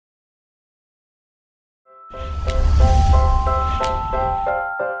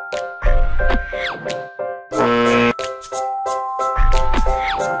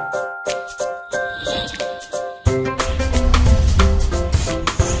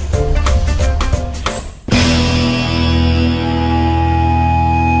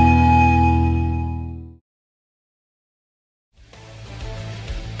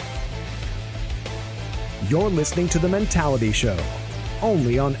You're listening to The Mentality Show,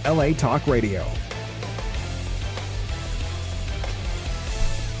 only on LA Talk Radio.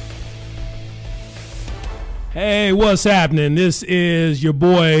 Hey, what's happening? This is your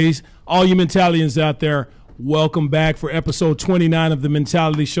boys, all you Mentalians out there. Welcome back for episode 29 of The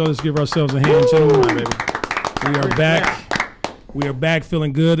Mentality Show. Let's give ourselves a hand, gentlemen. We are back. We are back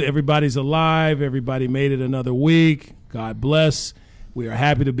feeling good. Everybody's alive. Everybody made it another week. God bless. We are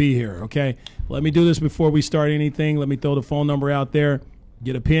happy to be here, okay? Let me do this before we start anything. Let me throw the phone number out there.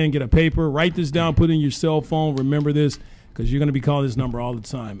 Get a pen, get a paper. Write this down. Put it in your cell phone. Remember this because you're going to be calling this number all the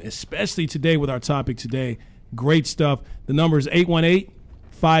time, especially today with our topic today. Great stuff. The number is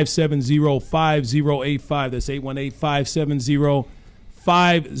 818-570-5085. That's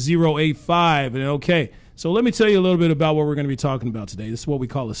 818-570-5085. And okay, so let me tell you a little bit about what we're going to be talking about today. This is what we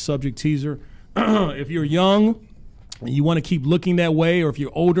call a subject teaser. If you're young and you want to keep looking that way, or if you're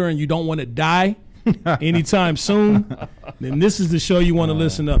older and you don't want to die anytime soon, then this is the show you want to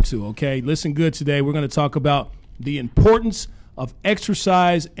listen up to, okay? Listen good today. We're going to talk about the importance of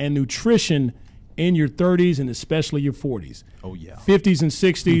exercise and nutrition in your 30s and especially your 40s. Oh, yeah. 50s and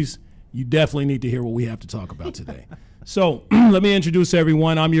 60s, you definitely need to hear what we have to talk about today. So let me introduce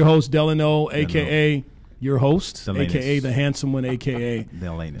everyone. I'm your host, Delano, a.k.a. your host, a.k.a. the handsome one, a.k.a.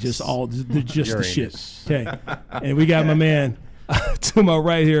 just the shit. Okay. And we got my man to my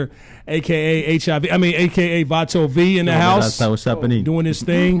right here, a.k.a. a.k.a. Vato V in the house. What's happening? Doing his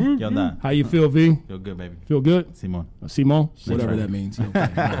thing. How you feel, V? Feel good, baby. Feel good? Simon. Whatever that means. Okay.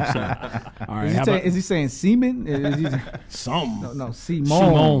 All right. Is he saying semen? Some. No, Simon.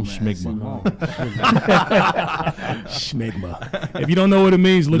 Schmigma. If you don't know what it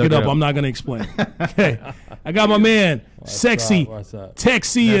means, look it up. I'm not going to explain. Okay. I got my man, Sexy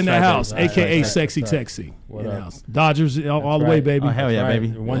Texie in the house, a.k.a. Sexy Texie in the house. Dodgers all the way, baby. Oh, hell yeah, baby.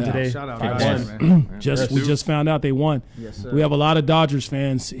 Won today. Shout out Dodgers, man. We just found out they won. Yes, sir. We have a lot of Dodgers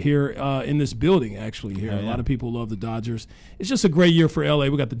fans here in this building, actually. Here, Yeah. A lot of people love the Dodgers. It's just a great year for LA.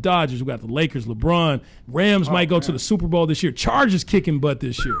 We got the Dodgers, we got the Lakers, LeBron, Rams might go to the Super Bowl this year. Chargers kicking butt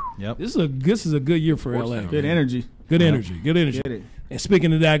this year. Yep. This is a good year for LA. Good energy. Good energy. Get it. And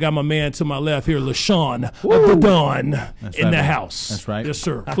speaking of that, I got my man to my left here, LaShawn of the Dawn in the house. That's right. Yes,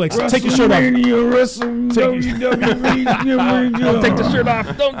 sir. Flex, take your shirt off. Don't take the shirt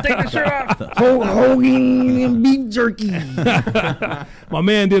off. Don't take the shirt off. Hogan and beef jerky. My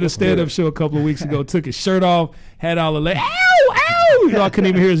man did a stand-up show a couple of weeks ago, took his shirt off, had all the ladies, I couldn't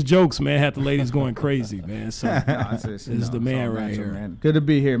even hear his jokes, man. Had the ladies going crazy, man. So this is the man right here. Man. Good to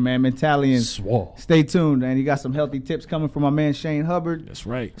be here, man. Mentalians. Stay tuned, man. You got some healthy tips coming from my man Shane Hubbard. That's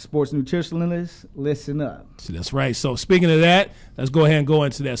right. Sports nutritionalist. Listen up. That's right. So speaking of that, let's go ahead and go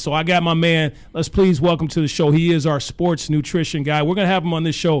into that. So I got my man. Let's please welcome to the show. He is our sports nutrition guy. We're going to have him on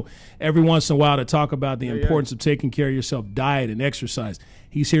this show every once in a while to talk about the importance of taking care of yourself, diet, and exercise.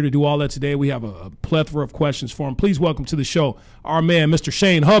 He's here to do all that today. We have a plethora of questions for him. Please welcome to the show our man, Mr.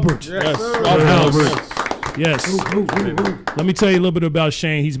 Shane Hubbard. Yes. Yes. Let me tell you a little bit about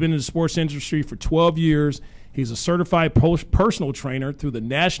Shane. He's been in the sports industry for 12 years. He's a certified personal trainer through the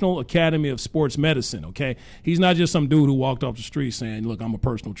National Academy of Sports Medicine, okay? He's not just some dude who walked off the street saying, look, I'm a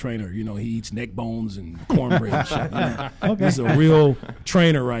personal trainer. You know, he eats neck bones and cornbread and shit. Okay. He's a real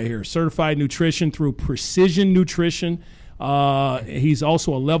trainer right here. Certified nutrition through Precision Nutrition. He's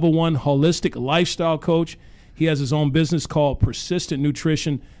also a level 1 holistic lifestyle coach. He has his own business called Persistent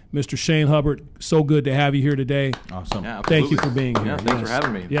Nutrition. Mr. Shane Hubbard, so good to have you here today. Awesome. Yeah, thank you for being here. Yeah, thanks for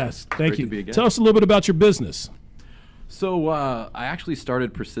having me. Yes, It's thank great you. to be again. Tell us a little bit about your business. So I actually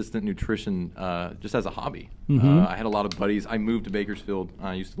started Persistent Nutrition just as a hobby. Mm-hmm. I had a lot of buddies. I moved to Bakersfield.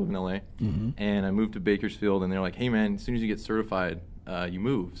 I used to live in LA, and I moved to Bakersfield, and they're like, "Hey, man, as soon as you get certified, you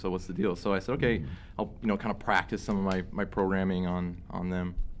move. So what's the deal?" So I said, "Okay, I'll kind of practice some of my programming on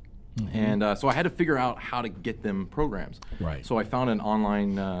them." And so I had to figure out how to get them programs. Right. So I found an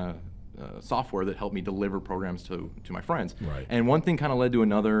online software that helped me deliver programs to my friends. Right. And one thing kind of led to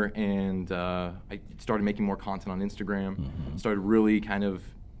another, and I started making more content on Instagram, started really kind of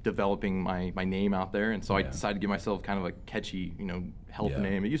developing my name out there, and so I decided to give myself kind of a catchy, health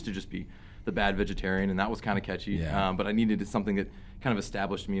name. It used to just be The Bad Vegetarian, and that was kind of catchy, but I needed something that kind of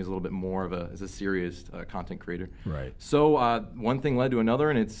established me as a little bit more of as a serious content creator. Right. So one thing led to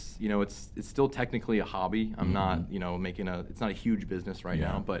another, and it's still technically a hobby. I'm not making it's not a huge business right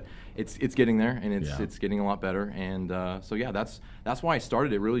now, but it's getting there, and it's getting a lot better. And so that's why I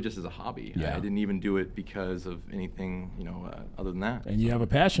started it really just as a hobby. I didn't even do it because of anything other than that. And you have a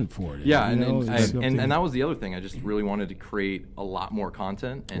passion for it. Yeah, and that was the other thing. I just really wanted to create a lot more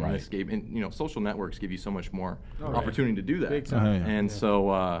content, and this gave social networks give you so much more opportunity to do that. Big time. And so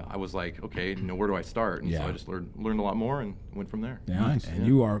I was like, okay, where do I start? And so I just learned a lot more and went from there. Yeah, nice. And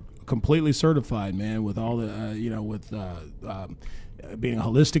you are completely certified, man, with all the, being a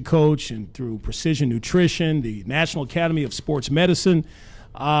holistic coach and through Precision Nutrition, the National Academy of Sports Medicine.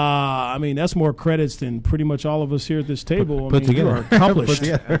 I mean, that's more credits than pretty much all of us here at this table. Put together. You are accomplished.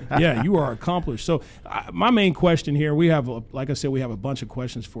 Yeah, you are accomplished. So my main question here, we have, like I said, we have a bunch of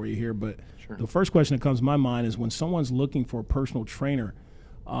questions for you here, but the first question that comes to my mind is when someone's looking for a personal trainer,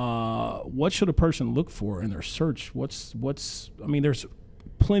 what should a person look for in their search? I mean, there's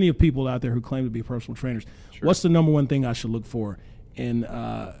plenty of people out there who claim to be personal trainers. Sure. What's the number one thing I should look for in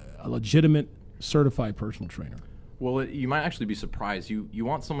a legitimate certified personal trainer? Well, you might actually be surprised. You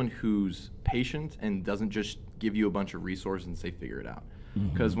want someone who's patient and doesn't just give you a bunch of resources and say, figure it out.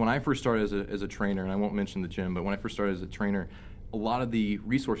 Because when I first started as a trainer, and I won't mention the gym, but when I first started as a trainer, a lot of the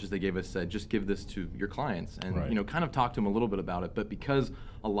resources they gave us said, just give this to your clients and kind of talk to them a little bit about it. But because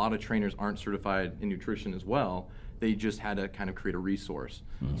a lot of trainers aren't certified in nutrition as well, they just had to kind of create a resource.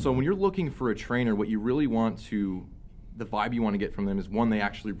 So when you're looking for a trainer, what you really want the vibe you want to get from them is one, they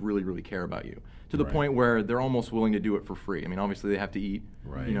actually really, really care about you. To the point where they're almost willing to do it for free. I mean, obviously they have to eat,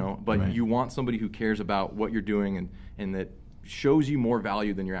 but you want somebody who cares about what you're doing and that shows you more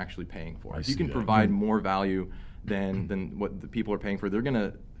value than you're actually paying for. If you can provide more value than what the people are paying for, they're going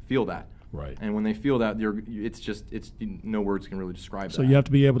to feel that. Right. And when they feel that, it's no words can really describe that. So you have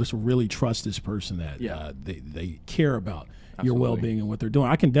to be able to really trust this person that they care about your well-being and what they're doing.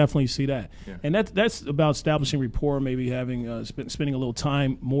 I can definitely see that. Yeah. And that's about establishing rapport, maybe having spending a little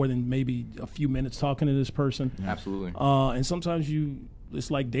time more than maybe a few minutes talking to this person. Absolutely. And sometimes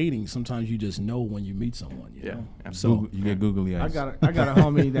it's like dating. Sometimes you just know when you meet someone. You know? Absolutely. So you get googly eyes. I got a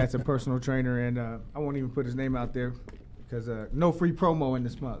homie that's a personal trainer, and I won't even put his name out there because no free promo in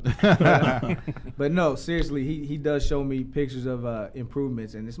this month. But no, seriously, he does show me pictures of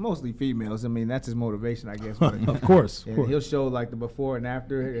improvements, and it's mostly females. I mean, that's his motivation, I guess. But, of course. And he'll show like the before and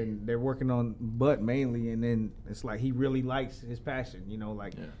after, and they're working on butt mainly, and then it's like he really likes his passion,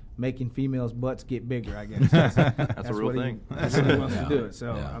 making females' butts get bigger, I guess. That's a real thing. That's what he wants to do it.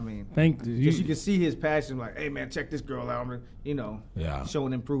 So, I mean, you can see his passion, like, hey, man, check this girl out,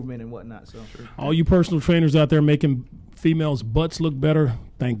 showing improvement and whatnot. So, all you personal trainers out there making females' butts look better,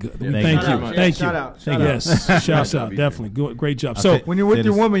 thank you. Thank you. Shout out. Yes, shouts out, definitely. Great job. So when you're with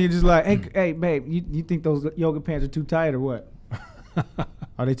your woman, you're just like, hey, babe, you think those yoga pants are too tight or what?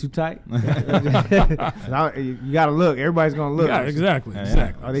 Are they too tight? You got to look. Everybody's going to look. Yeah, exactly.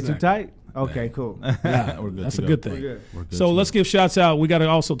 Are they too tight? Okay, cool. Yeah, we're good. That's a good thing. We're good. So let's give shouts out. We got to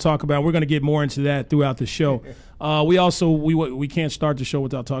also talk about. We're going to get more into that throughout the show. We can't start the show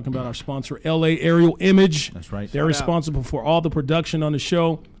without talking about our sponsor, LA Aerial Image. That's right. They're responsible for all the production on the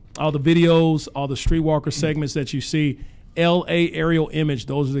show, all the videos, all the Streetwalker segments that you see. LA Aerial Image.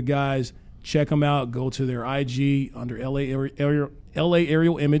 Those are the guys. Check them out. Go to their IG under LA Aerial Image. LA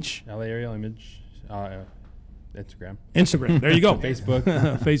Aerial Image. Instagram. There you go. Facebook,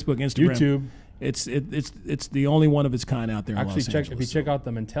 Instagram, YouTube. It's the only one of its kind out there. Actually, in Los Angeles, if you check out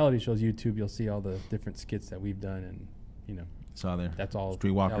the Mentality Show's YouTube, you'll see all the different skits that we've done, and saw there. That's all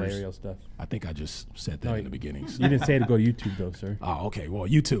Streetwalkers. aerial stuff. I think I just said that in the beginning. So. You didn't say to go to YouTube though, sir. Oh, okay. Well,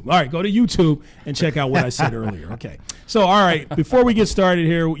 YouTube. All right, go to YouTube and check out what I said earlier. Okay. So, all right, before we get started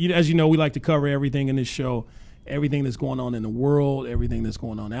here, as you know, we like to cover everything in this show, everything that's going on in the world, everything that's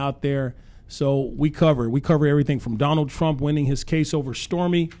going on out there. So we cover everything from Donald Trump winning his case over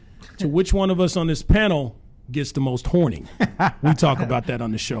Stormy to which one of us on this panel gets the most horny. We talk about that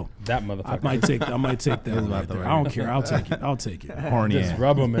on the show. That motherfucker. I might take that right there. I don't care. I'll take it. Horny. Just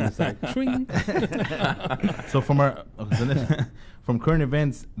rub them and it's like swing. So from current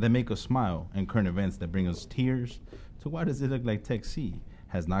events that make us smile and current events that bring us tears, to why does it look like Tech C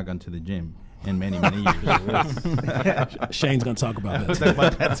has not gone to the gym in many years? Shane's gonna talk about that. We'll talk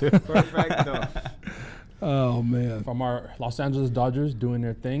about that too. Perfecto. Oh man. From our Los Angeles Dodgers doing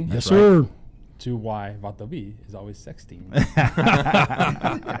their thing. Yes, sir. To why Vatavi is always sexting.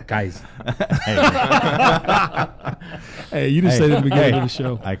 Guys. Hey, you didn't say that at the beginning of the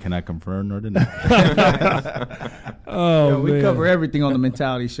show. I cannot confirm nor deny. We cover everything on the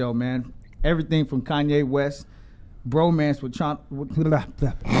Mentality Show, man. Everything from Kanye West, bromance with Trump.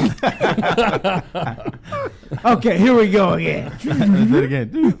 Okay, here we go again.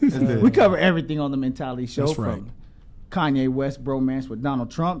 We cover everything on the Mentality Show. That's right. From Kanye West bromance with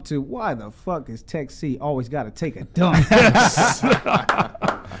Donald Trump to why the fuck is Tech C always got to take a dump?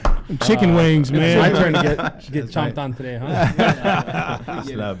 Chicken wings, man. My turn to get chomped on today, huh?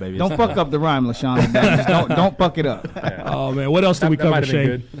 Much love, baby. Don't fuck up the rhyme, LaShawn. Just don't fuck it up. Oh man, what else did we cover,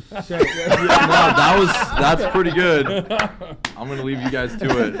 Shane? That's pretty good. I'm gonna leave you guys to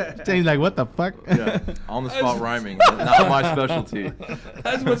it. Shane's like, what the fuck? Yeah, on the spot rhyming, not my specialty.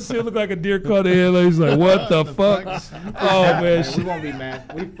 I just want to see it look like a deer caught in. He's like, what the fuck? Oh man, We won't be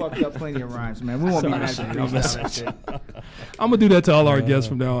mad. We fucked up plenty of rhymes, man. We won't be mad if you freestyle that shit. I'm gonna do that to all our guests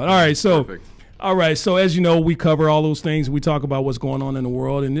from now on. All right, so. Perfect. All right, so as you know, we cover all those things. We talk about what's going on in the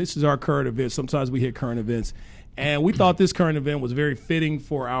world, and this is our current events. Sometimes we hit current events. And we thought this current event was very fitting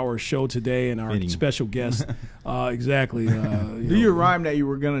for our show today and our special guest. Exactly. Do your rhyme that you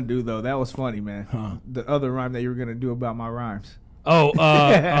were going to do, though. That was funny, man. The other rhyme that you were going to do about my rhymes.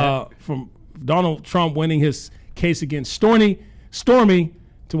 From Donald Trump winning his case against Stormy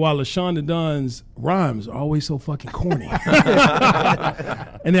to while LaShawn Dunn's rhymes are always so fucking corny.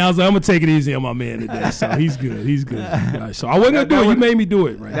 And then I was like, I'm going to take it easy on my man today. So he's good. So I wasn't going to do it. You made me do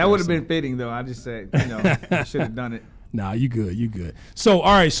it. Right. That would have been fitting, though. I just said, I should have done it. Nah, you good. So,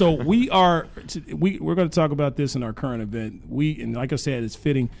 all right. So we're going to talk about this in our current event. And like I said, it's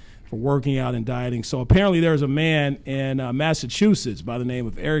fitting for working out and dieting. So apparently there's a man in Massachusetts by the name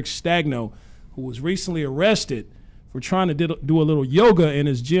of Eric Stagno who was recently arrested for trying to do a little yoga in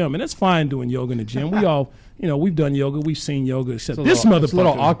his gym. And it's fine doing yoga in the gym. We all, we've done yoga. We've seen yoga, except this motherfucker. It's a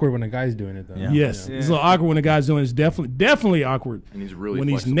little awkward when a guy's doing it, though. Yeah. Yes. It's a little awkward when a guy's doing it. It's definitely awkward and he's really when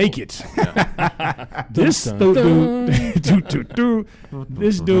flexible. He's naked. Yeah. This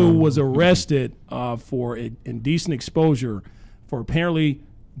dude was arrested for indecent exposure for apparently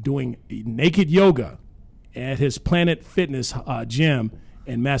doing naked yoga at his Planet Fitness gym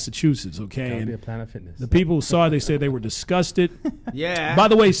in Massachusetts, okay? Gotta And be a Planet Fitness. the people who saw it, they said they were disgusted. Yeah. By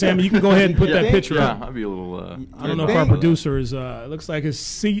the way, Sammy, you can go ahead and put that picture Yeah, up. I'd be a little. I don't know if our producer is. It looks like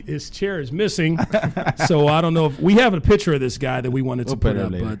his chair is missing. So I don't know if we have a picture of this guy that we wanted to put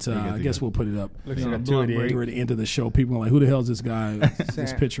up, but I guess we'll put it up. Looks like a Toward 288. the end of the show, people are like, "Who the hell is this guy?"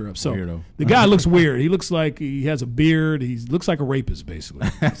 This picture up. So Weirdo. the guy looks weird. He looks like he has a beard. He looks like a rapist, basically.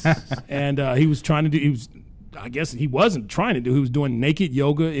 And he was trying to do. I guess he wasn't trying to do. He was doing naked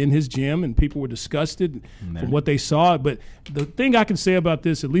yoga in his gym, and people were disgusted from what they saw. But the thing I can say about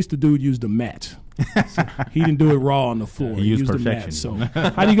this, at least the dude used a mat. So he didn't do it raw on the floor. He used a mat. perfection. So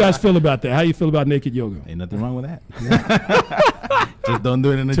how do you guys feel about that? How do you feel about naked yoga? Ain't nothing wrong with that. Just don't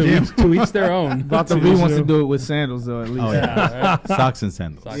do it in the gym. To each their own. Dr. V wants to do it with sandals, though, at least. Oh, yeah. Socks and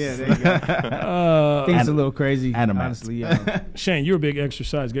sandals. Yeah, there you go. I think it's a little crazy, Animate. honestly. Yeah. Shane, you're a big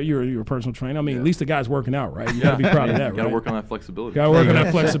exercise guy. You're a personal trainer. I mean, at least the guy's working out, right? You got to be proud of that, right? Got to work on that flexibility. Got to work on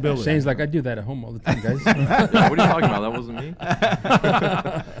that flexibility. Shane's like, I do that at home all the time, guys. Yeah, what are you talking about? That wasn't me.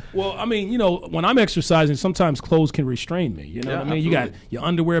 Well, I mean, when I'm exercising, sometimes clothes can restrain me. You know what I mean? You got your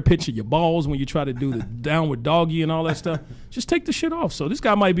underwear picture, your balls when you try to do the downward doggy and all that stuff. Just take the shit off. So this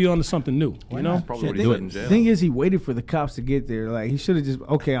guy might be onto something new. You know? That's probably what he said in jail. The thing is, he waited for the cops to get there. Like, he should have just,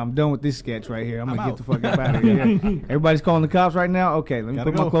 okay, I'm done with this sketch right here. I'm going to get the fuck up out of here. Everybody's calling the cops right now? Okay, let me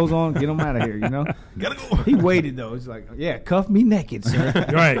put my clothes on, get them out of here, Gotta go. He waited, though. It's like, yeah, cuff me naked, sir.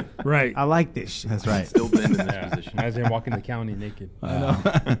 Right. I like this shit. That's right. Still been in this position. Imagine him walking the county naked.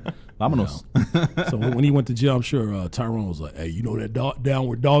 Vámonos. So when he went to jail, I'm sure Tyrone was like, hey, you know that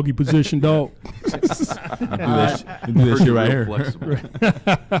downward doggy position, dog? You do this shit right here. Flexible.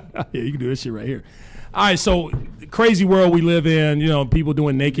 Yeah, you can do this shit right here. All right, so crazy world we live in, people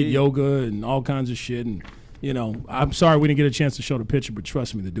doing naked yoga and all kinds of shit. And, I'm sorry we didn't get a chance to show the picture, but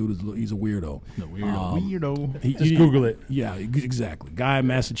trust me, the dude, he's a weirdo. Weirdo. Just Google it. Yeah, exactly. Guy in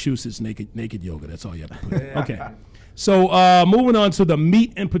Massachusetts, naked yoga. That's all you have to put in. Okay. So moving on to the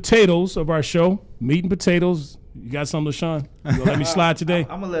meat and potatoes of our show. Meat and potatoes. You got something, LaShawn? You gonna let me slide today?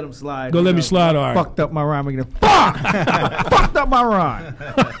 I'm gonna let him slide. Go let me slide, all right. Fucked up my rhyme again. Fuck! Fucked up my rhyme.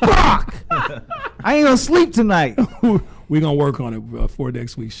 Fuck! I ain't gonna sleep tonight. We're going to work on it for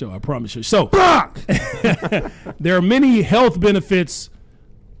next week's show, I promise you. So, there are many health benefits.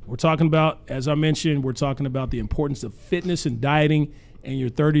 We're talking about, as I mentioned, we're talking about the importance of fitness and dieting in your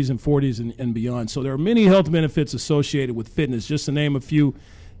 30s and 40s and beyond. So there are many health benefits associated with fitness. Just to name a few,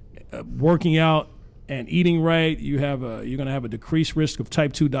 working out and eating right, you're going to have a decreased risk of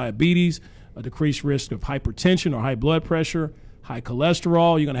type 2 diabetes, a decreased risk of hypertension or high blood pressure, high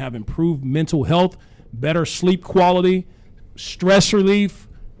cholesterol. You're going to have improved mental health, better sleep quality, stress relief,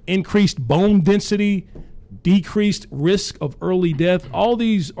 increased bone density, decreased risk of early death. All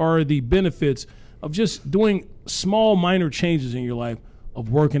these are the benefits of just doing small, minor changes in your life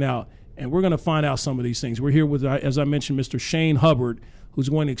of working out. And we're going to find out some of these things. We're here with, as I mentioned, Mr. Shane Hubbard, who's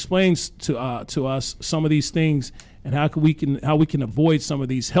going to explain to us some of these things and how we can avoid some of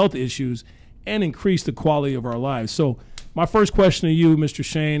these health issues and increase the quality of our lives. So my first question to you, Mr.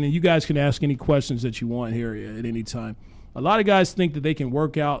 Shane, and you guys can ask any questions that you want here at any time. A lot of guys think that they can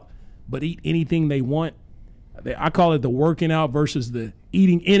work out but eat anything they want. I call it the working out versus the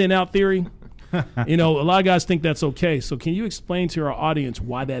eating in and out theory. You know, a lot of guys think that's okay. So can you explain to our audience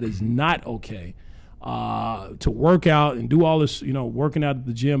why that is not okay to work out and do all this, you know, working out at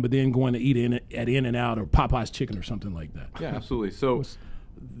the gym, but then going to eat at In-N-Out or Popeye's Chicken or something like that? Yeah, absolutely. So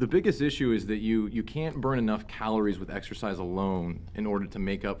the biggest issue is that you can't burn enough calories with exercise alone in order to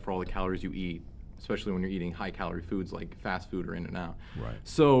make up for all the calories you eat, especially when you're eating high-calorie foods like fast food or In-N-Out. Right.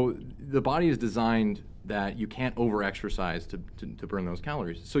 So the body is designed that you can't over-exercise to burn those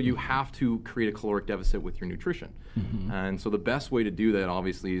calories. So you have to create a caloric deficit with your nutrition. And so the best way to do that,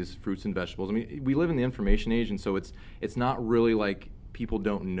 obviously, is fruits and vegetables. I mean, we live in the information age, and so it's not really like people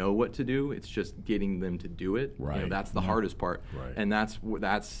don't know what to do. It's just getting them to do it. Right. You know, that's the hardest part. Right. And that's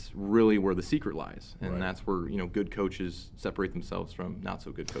really where the secret lies. And that's where, you know, good coaches separate themselves from not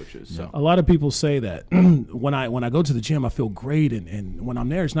so good coaches. So a lot of people say that when I go to the gym, I feel great, and when I'm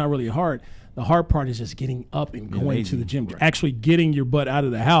there, it's not really hard. The hard part is just getting up and going to the gym, actually getting your butt out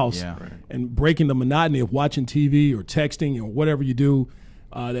of the house and breaking the monotony of watching TV or texting or whatever you do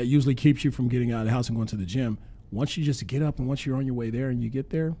that usually keeps you from getting out of the house and going to the gym. Once you just get up and once you're on your way there and you get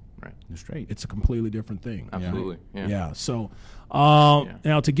there, it's a completely different thing. Absolutely. Yeah. So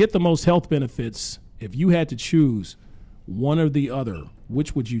now to get the most health benefits, if you had to choose one or the other,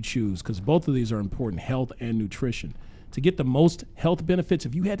 which would you choose? Because both of these are important, health and nutrition. To get the most health benefits,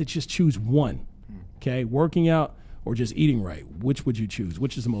 if you had to just choose one, okay, working out or just eating right, which would you choose?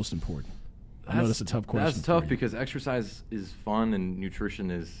 Which is the most important? I know that's a tough question. That's tough because exercise is fun and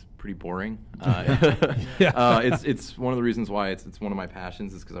nutrition is pretty boring. It's one of the reasons why it's one of my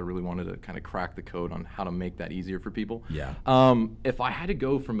passions is because I really wanted to kind of crack the code on how to make that easier for people. Yeah. If I had to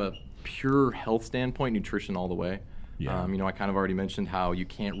go from a pure health standpoint, nutrition all the way. Yeah. You know, I kind of already mentioned how you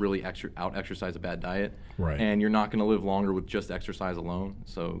can't really out-exercise a bad diet. Right. And you're not going to live longer with just exercise alone.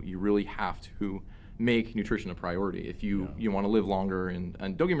 So you really have to make nutrition a priority if you want to live longer. And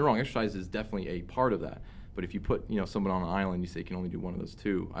don't get me wrong, exercise is definitely a part of that. But if you put, you know, someone on an island, you say you can only do one of those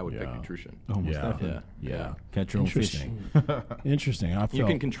two, I would pick nutrition. Almost definitely. Yeah. Catch your own fish. Interesting. You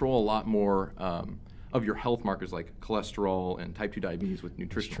can control a lot more of your health markers like cholesterol and type 2 diabetes with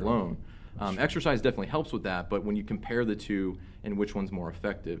nutrition alone. Exercise definitely helps with that, but when you compare the two and which one's more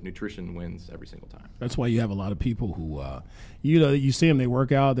effective, nutrition wins every single time. That's why you have a lot of people who, you know, you see them, they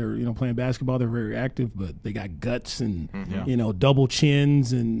work out, they're, you know, playing basketball, they're very active, but they got guts and, you know, double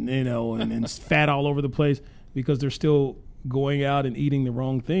chins and, you know, and fat all over the place because they're still going out and eating the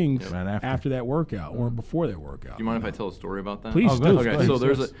wrong things after that workout or before that workout. Do you mind if I tell a story about that? Please do. Okay, so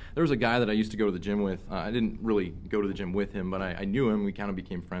there was a guy that I used to go to the gym with. I didn't really go to the gym with him, but I knew him. We kind of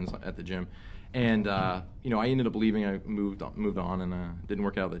became friends at the gym. And, you know, I ended up leaving. I moved on and didn't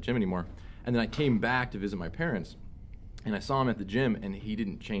work out at the gym anymore. And then I came back to visit my parents. And I saw him at the gym, and he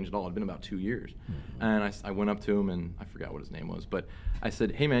didn't change at all. It'd been about 2 years. And I went up to him, and I forgot what his name was, but I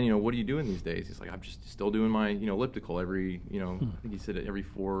said, "Hey, man, you know, what are you doing these days?" He's like, "I'm just still doing my, you know, elliptical every, you know, I think he said it every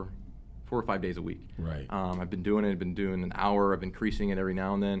 4 or 5 days a week. Right. I've been doing it. I've been doing an hour. I've been increasing it every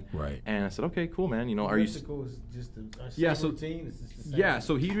now and then. Right. And I said, okay, cool, man. You know, are you? Elliptical is just a routine. It's just the same. Yeah.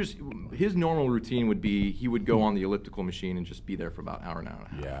 So his normal routine would be he would go on the elliptical machine and just be there for about an hour and a half.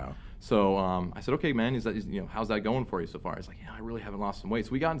 Yeah. So I said, okay, man, you know, how's that going for you so far? He's like, yeah, I really haven't lost some weight.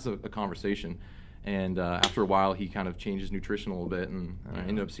 So we got into a conversation, and after a while, he kind of changed his nutrition a little bit, and I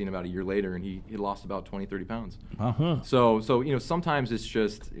ended up seeing him about a year later, and he lost about 20, 30 pounds. So you know, sometimes it's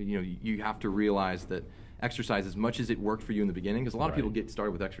just, you know, you have to realize that exercise, as much as it worked for you in the beginning, because a lot of people get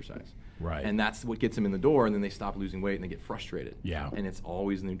started with exercise. Right. And that's what gets them in the door, and then they stop losing weight and they get frustrated. Yeah. And it's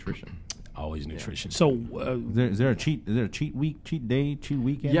always nutrition. Always nutrition. So, is there a cheat week, cheat day, cheat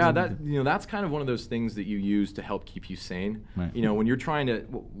weekend? Yeah, that's kind of one of those things that you use to help keep you sane. Right. You know, when you're trying to,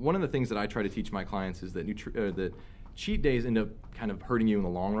 one of the things that I try to teach my clients is that that cheat days end up kind of hurting you in the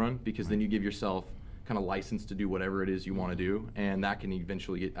long run, because then you give yourself kind of license to do whatever it is you want to do, and that can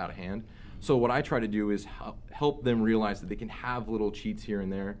eventually get out of hand. So what I try to do is help them realize that they can have little cheats here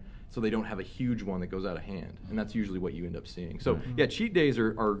and there, so they don't have a huge one that goes out of hand. And that's usually what you end up seeing. So yeah, cheat days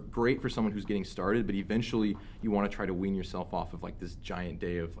are great for someone who's getting started, but eventually you want to try to wean yourself off of like this giant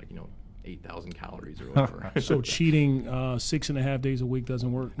day of, like, you know, 8,000 calories or whatever. So cheating 6.5 days a week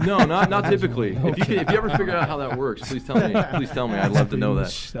doesn't work? No, not typically. Okay. If you ever figure out how that works, please tell me. I'd love to know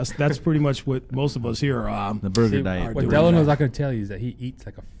that. That's pretty much what most of us here the burger diet. What Delano's not going to tell you is that he eats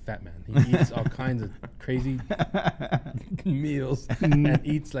like a fat man. He eats all kinds of crazy meals and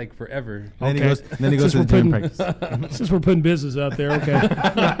eats like forever. Then he goes to the gym practice. Since we're putting business out there, okay.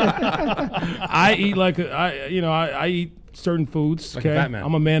 I eat like I eat certain foods. Like a Okay, fat man.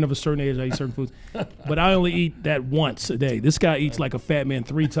 I'm a man of a certain age. I eat certain foods, but I only eat that once a day. This guy eats like a fat man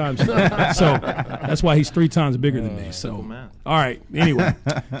 3 times a day. So that's why he's 3 times bigger than me. So math. all right. Anyway,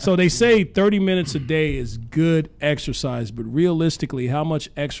 so they say 30 minutes a day is good exercise, but realistically, how much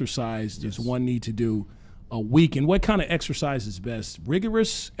exercise does one need to do a week? And what kind of exercise is best?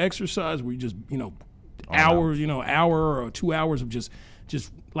 Rigorous exercise where you just hour or 2 hours of just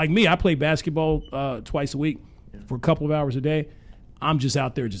like me. I play basketball twice a week for a couple of hours a day. I'm just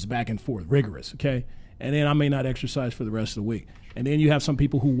out there just back and forth, rigorous, okay? And then I may not exercise for the rest of the week. And then you have some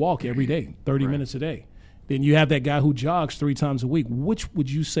people who walk every day, 30 minutes a day. Then you have that guy who jogs 3 times a week. Which would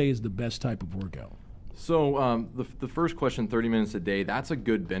you say is the best type of workout? So the first question, 30 minutes a day, that's a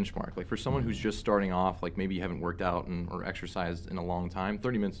good benchmark. Like for someone who's just starting off, like maybe you haven't worked out or exercised in a long time,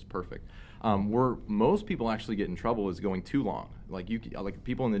 30 minutes is perfect. Where most people actually get in trouble is going too long. Like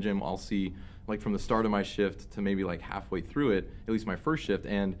people in the gym, I'll see like from the start of my shift to maybe like halfway through it, at least my first shift,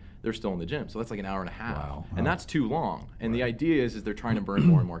 and they're still in the gym. So that's like an hour and a half. Wow. And that's too long. And the idea is they're trying to burn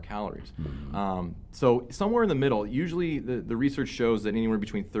more and more calories. So somewhere in the middle, usually the research shows that anywhere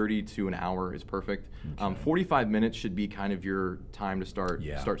between 30 to an hour is perfect. 45 minutes should be kind of your time to start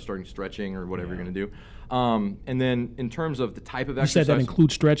stretching or whatever you're going to do. And then in terms of the type of exercise. You said that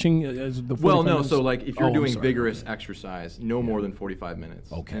includes stretching as the 45 Well, no. minutes? So like if you're I'm doing sorry. vigorous exercise, no more than 45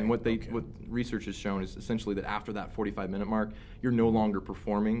 minutes. Okay. And what research has shown is essentially that after that 45-minute mark, you're no longer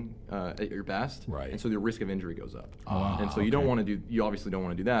performing at your best. Right. And so the risk of injury goes up. Ah, and so you don't want to do. You obviously don't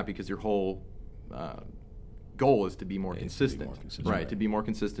want to do that because your whole goal is to be more consistent. Right. To be more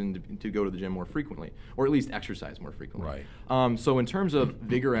consistent, to go to the gym more frequently, or at least exercise more frequently. Right. So in terms of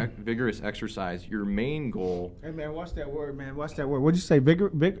vigorous exercise, your main goal. Hey man, watch that word, man. Watch that word. What'd you say?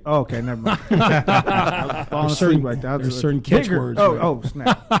 Vigor? Oh, okay, never mind. I was falling asleep right there. There's certain catchwords. Oh,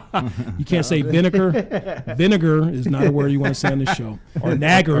 snap. You can't say vinegar. Vinegar is not a word you want to say on this show. Or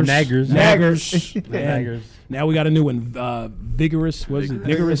naggers. Naggers. Naggers. Now we got a new one. Vigorous. What is it?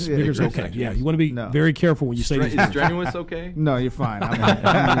 Vigorous. Vigorous. Okay. Yeah. You want to be very careful when you say this. Is strenuous okay? No, you're fine. I'm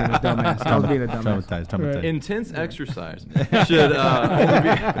being a dumbass. I was being a dumbass. Traumatized. Intense exercise should only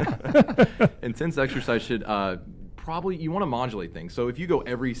be intense exercise should probably, you want to modulate things. So if you go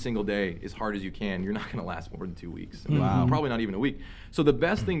every single day as hard as you can, you're not going to last more than 2 weeks. Wow. Probably not even a week. So the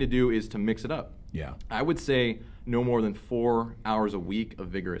best thing to do is to mix it up. Yeah. I would say no more than 4 hours a week of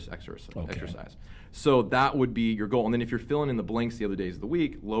vigorous exercise. So that would be your goal. And then if you're filling in the blanks the other days of the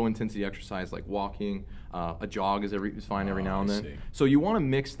week, low intensity exercise like walking, a jog is fine every now and then. see. So you want to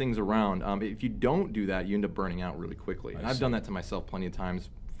mix things around. If you don't do that, you end up burning out really quickly. And I've done that to myself plenty of times.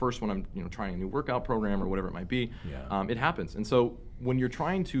 First, when I'm trying a new workout program or whatever it might be, it happens. And so when you're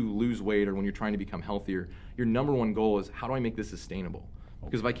trying to lose weight or when you're trying to become healthier, your number one goal is how do I make this sustainable?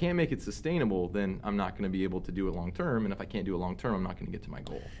 Because if I can't make it sustainable, then I'm not going to be able to do it long term. And if I can't do it long term, I'm not going to get to my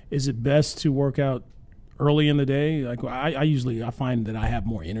goal. Is it best to work out early in the day? Like I find that I have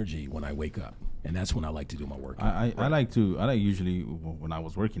more energy when I wake up, and that's when I like to do my workout. I like usually when I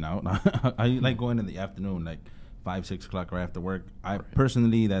was working out, I like going in the afternoon, like 5, 6 o'clock right after work.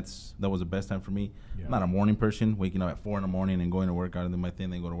 Personally, that was the best time for me. Yeah. I'm not a morning person, waking up at 4 in the morning and going to work out and do my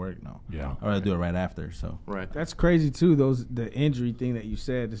thing, then go to work. No. Yeah. I'd rather do it right after. So. Right. That's crazy too. The injury thing that you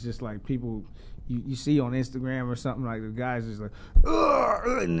said. It's just like people you see on Instagram or something, like the guys just like,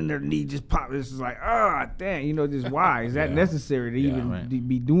 ugh, and then their knee just pops. It's just like, dang, just why is that necessary to even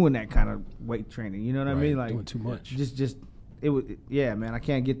be doing that kind of weight training? You know what I mean? Like doing too much. Just it was, man. I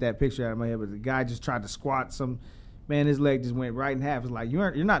can't get that picture out of my head, but the guy just tried to squat some. Man, his leg just went right in half. It's like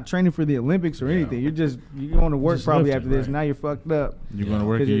you're not training for the Olympics or anything. You're going to work Just probably lifting, after this. right. Now you're fucked up. You're going to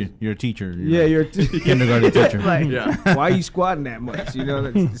work. You're a teacher. You're a kindergarten teacher. Like, why are you squatting that much?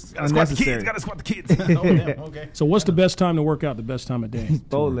 It's unnecessary. Gotta squat the kids. Okay. So what's the best time to work out? The best time of day?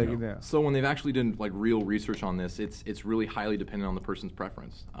 Bow-legged now. So when they've actually done like real research on this, it's really highly dependent on the person's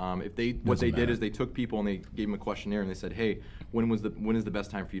preference. What they did is they took people and they gave them a questionnaire and they said, hey, when is the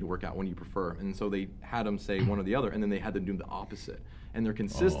best time for you to work out? When do you prefer? And so they had them say one or the other, and then they had them do the opposite, and their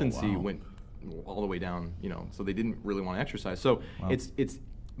consistency went all the way down. So they didn't really want to exercise. So it's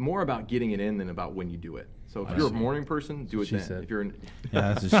more about getting it in than about when you do it. So if you're a morning person, do it then. Said. If you're an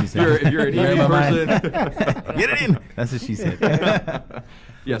That's what she said. if you're an evening person, Get it in. That's what she said.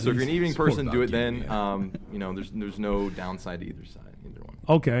 yeah. So if you're an evening It's more person, do about it then. getting There's no downside to either side, either one.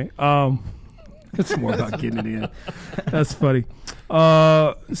 Okay. It's more about getting it in. That's funny.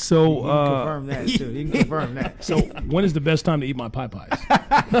 So Confirm that too. You can confirm that. so when is the best time to eat my pie pies?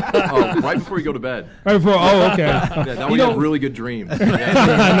 Right before you go to bed. Right before. Oh, okay. Yeah, that way you have really good dreams.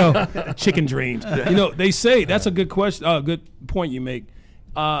 I know. Chicken dreams. They say that's a good question. Good point you make.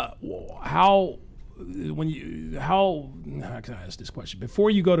 How how can I ask this question? Before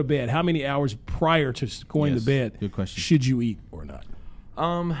you go to bed, how many hours prior to going to bed good question. should you eat or not?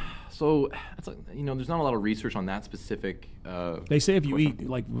 So it's like, there's not a lot of research on that specific. They say if you eat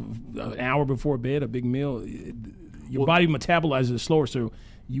like an hour before bed, a big meal, your body metabolizes it slower, so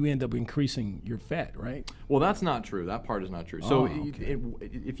you end up increasing your fat, right? Well, that's not true. That part is not true. So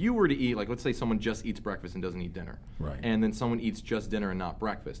if you were to eat, like let's say someone just eats breakfast and doesn't eat dinner, right? And then someone eats just dinner and not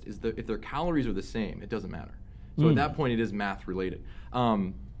breakfast, if their calories are the same, it doesn't matter. So at that point, it is math related.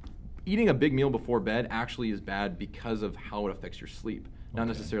 Eating a big meal before bed actually is bad because of how it affects your sleep, not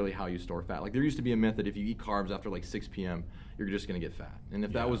necessarily how you store fat. Like there used to be a myth that if you eat carbs after like 6 p.m., you're just going to get fat. And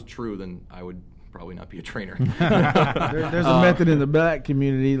if that was true, then I would probably not be a trainer. There's a method in the black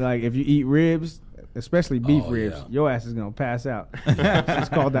community, like if you eat ribs, especially beef ribs, your ass is gonna pass out. It's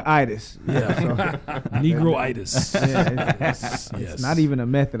called the itis. Yeah, so, Negroitis. Yeah, it's not even a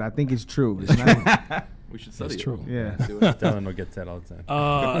method. I think it's true. It's not we should study That's true. Yeah. Delano gets that all the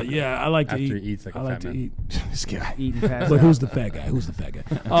time. Yeah, I like to After eat. he eats like a I like fat to man. eat. This guy. eating past But out. who's the fat guy? Who's the fat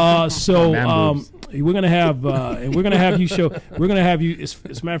guy? So Man boobs. we're gonna have and we're gonna have you show. We're gonna have you. As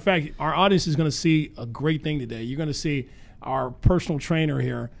a matter of fact, our audience is gonna see a great thing today. You're gonna see our personal trainer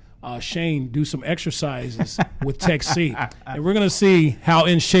here, Shane, do some exercises with Tech C, and we're gonna see how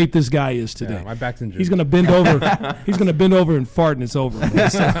in shape this guy is today. Yeah, my back's injured. He's gonna bend over. He's gonna bend over and fart, and it's over. I'll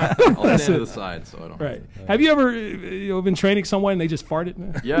stand to the side so I don't. Right. Have you ever been training someone and they just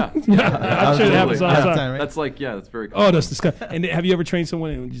farted? Yeah. I'm sure it happens all the Absolutely. time. right? That's like that's very common. Oh, that's disgusting. And have you ever trained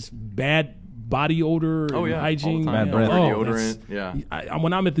someone and just bad body odor and Oh, yeah, all the hygiene? time. Bad breath. Deodorant, that's- yeah.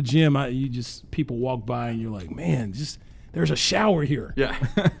 When I'm at the gym, people walk by and you're like, man, there's a shower here. Yeah.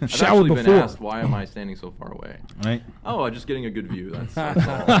 I've Shower actually before. been asked, why am I standing so far away? Right. Oh, I'm just getting a good view. That's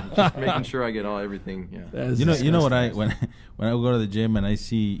all. Just making sure I get everything. Yeah. That's You know what disgusting. when I go to the gym and I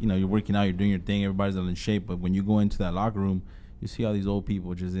see, you're working out, you're doing your thing, everybody's in shape, but when you go into that locker room, you see all these old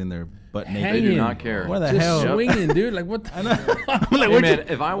people just in there butt naked. They do Hanging. not care. Where the Just hell? swinging, dude. Like what? I'm like, Hey, where'd man, you-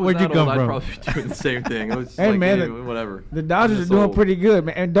 if I was where'd you that old, come I'd from? probably be doing the same thing. It was Hey, like, man, hey, the- whatever. The Dodgers I'm are just doing old. pretty good,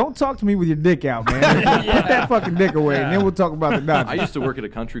 man. And don't talk to me with your dick out, man. Put that fucking dick away, and then we'll talk about the Dodgers. I used to work at a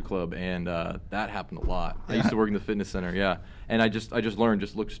country club, and that happened a lot. I used to work in the fitness center, yeah. And I just learned,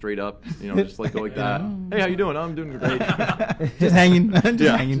 just look straight up, just like go like that. Hey, how you doing? Oh, I'm doing great. just hanging. Just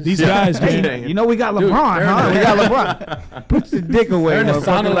Yeah. hanging. These guys, Hey, man. You know we got LeBron, huh? We got LeBron. Put the dick away, They're in the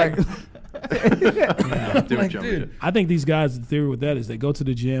motherfucker. sauna Like, Doing Like, jumping dude. shit. I think these guys, the theory with that is they go to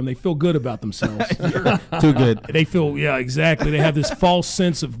the gym, they feel good about themselves. Too good. They feel, yeah, exactly. They have this false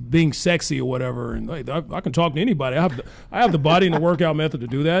sense of being sexy or whatever, and like, I can talk to anybody. I have the body and the workout method to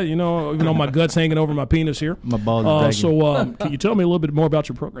do that. Even though my gut's hanging over my penis here. My balls are dragging. Can you tell me a little bit more about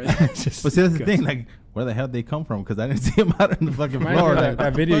your program? But see, that's the thing. Like, where the hell did they come from? Because I didn't see them out on the fucking Reminds me floor. of Like,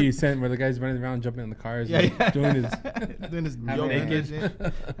 that video you sent where the guy's running around jumping in the cars, doing his. doing this Half yoga and naked. shit.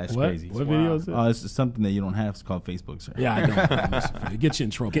 That's What? crazy. What video is it? Oh, it's something that you don't have. It's called Facebook, sir. Yeah, I don't. It gets you in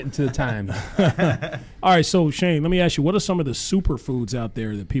trouble. Getting to the time. All right, so Shane, let me ask you, what are some of the superfoods out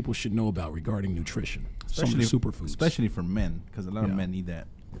there that people should know about regarding nutrition? Some of the superfoods. Especially for men, because a lot of Yeah. men need that.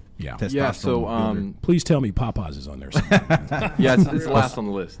 Yeah. Testosterone Yeah, so builder. Please tell me Popeyes is on there. yeah, it's last on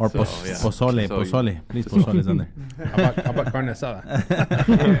the list. Or so, yeah. pozole, So, pozole. Please, pozole's on there. How about carne asada?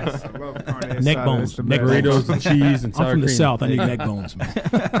 yes, I love carne asada. Neck It's bones. the Neck best. Burritos and cheese and I'm sour from the cream. South. I need neck bones,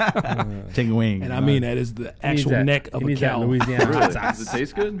 man. Chicken wings. And I mean that is the actual neck of a cow. Louisiana hot Really? sauce. Does it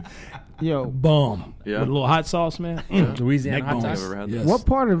taste good? Yo, Bomb. Yeah. With a little hot sauce, man. Louisiana Neck hot bones. I've sauce. ever had Yes. what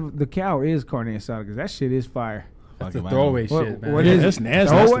part of the cow is carne asada? Because that shit is fire. That's Fuck a if I throwaway know. shit, man. what Yeah, is that's it?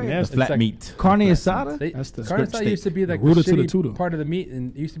 nasty. Throwaway? That's nasty. Flat like- meat. Carne asada? That's the carne asada used to be like The ruta the to the shitty tuta. part of the meat,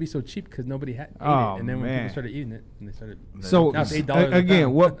 and it used to be so cheap because nobody ate Oh, it. And then when man. people started eating it, and they started. So Now it's $8 a again,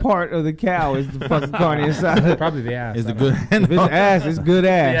 pound. what part of the cow is the fucking carne asada? Probably the ass. Is I the don't good? If it's ass, it's good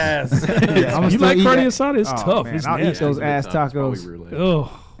ass. Yes. I'ma You still like eat carne that. asada? It's Oh, tough. man, It's I'll eat nasty. those It's ass probably tacos. really late.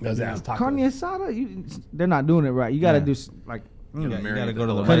 Oh, Those ass tacos. Carne asada, they're not doing it right. You got to Yeah. do like You gotta go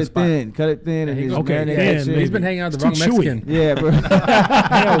to the cut right it spot. thin, cut it thin, and he just goes- Okay, marinate yeah, that shit. He's been hanging out with the It's wrong too chewy. Mexican. Yeah, bro.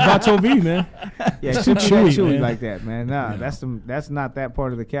 yeah, Vato V, man. Yeah, It's too too chewy, chewy man. like that, man. Nah, Yeah. that's not that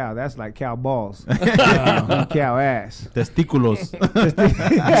part of the cow. That's like cow balls, cow ass. Testículos.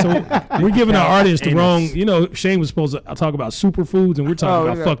 So we're giving our audience the wrong. Shane was supposed to talk about superfoods, and we're talking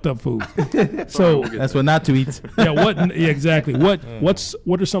Oh, about yeah. fucked up food. So That's what not to eat. exactly. What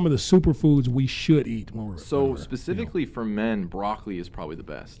are some of the superfoods we should eat when we're So specifically for men, broccoli is probably the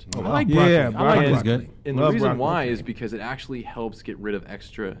best. I like broccoli. Yeah, I like broccoli is broccoli. good. And the Love reason broccoli. why is because it actually helps get rid of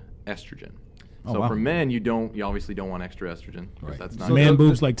extra estrogen. So wow. for men, you obviously don't want extra estrogen. Right. That's not So Man the-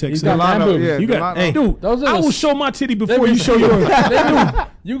 boobs like He's Texas. got man boobs. Yeah, You got, Delano. dude. Those are I the will s- show my titty before you show yours.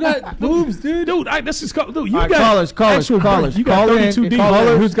 You got boobs, dude. Dude, this is dude. You All right, got callers. You got 32D. Call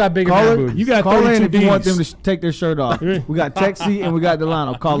in. Who's got bigger Call man in. boobs? You got Call in 32 if you want Ds. them to take their shirt off. We got Texie and we got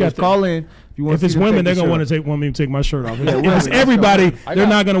Delano. got Call in if you want. If it's women, they're gonna want me to take my shirt off. If it's women. everybody, they're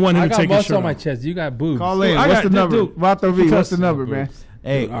not gonna want him I to got take his muscle shirt on my off. chest. You got boobs. Call in. I What's got- the number? dude, Vato V. What's the number, man?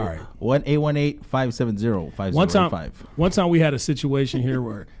 Hey, All right. 1-818-570-5085. One time we had a situation here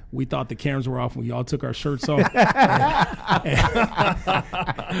where we thought the cameras were off and we all took our shirts off.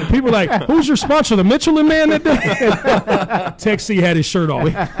 And people were like, who's your sponsor? The Michelin Man that day? Texie had his shirt off.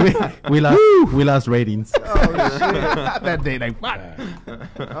 We lost ratings. That day, like, fuck.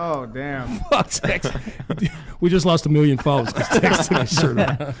 Oh, damn. Fuck Tex. We just lost 1 million followers because Tex took his shirt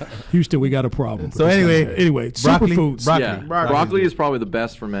off. Houston, we got a problem. So anyway, broccoli, superfoods. broccoli. Yeah, broccoli is probably the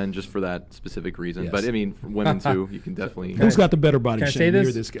best for men just for that specific reason. Yes. But I mean, for women too, you can definitely. Who's got the better body? Can I Shane, say you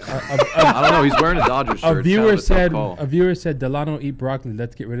or this? this guy? I don't know. He's wearing a Dodgers shirt. A viewer It's kind of said, a tough call. a viewer said, Delano eat broccoli.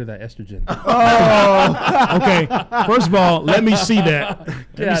 Let's get rid of that estrogen. Okay, first of all, let me see that.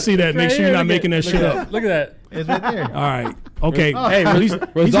 Let me see that. Make sure you're not making that shit up. Look at that. It's right there. All right. Okay. Hey, he's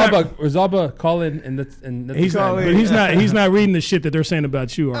not- Rosalba, call in and that's He's not, but he's not reading the shit that they're saying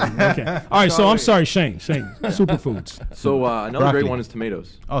about you. Okay. All right. So I'm sorry, Shane. Superfoods. So another Broccoli. great one is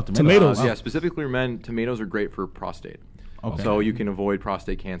tomatoes. Oh, Tomatoes. Wow. Yeah, specifically for men, tomatoes are great for prostate. Okay. So you can avoid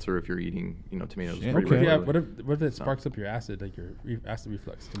prostate cancer if you're eating, tomatoes Shit. pretty Okay. Yeah, regularly. what if it sparks up your acid, like your acid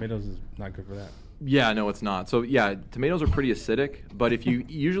reflux? Tomatoes is not good for that. Yeah, no, it's not. So yeah, tomatoes are pretty acidic, but if you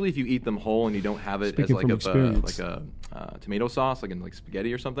eat them whole and you don't have it Speaking as from like experience. a tomato sauce, like in like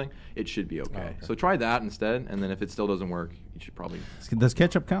spaghetti or something, it should be okay. okay. So try that instead, and then if it still doesn't work, you should probably Does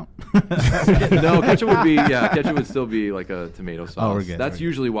ketchup count? no, ketchup would still be like a tomato sauce. we're good, That's we're good.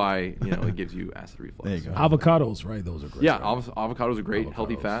 usually why it gives you acid reflux. There you go. Avocados, right? Those are great. Yeah, right? avocados are great,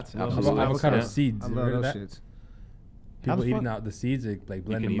 healthy Avocados. fats. Love Absolutely. Avocado Yeah. seeds. I you love heard of those that? shits. People How the eating fuck? out the seeds, they blend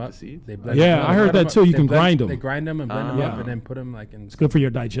can them eat up. the seeds? They blend Yeah, them I heard blend that them up. too. You They can blend- grind 'em. They grind them and blend them Ah. up and then put them like in. It's good for your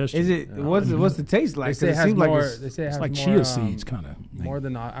digestion. Is it? What's the taste like? They 'Cause say it it has seems like more. it's- They say it It's has like more, chia seeds, kind of. more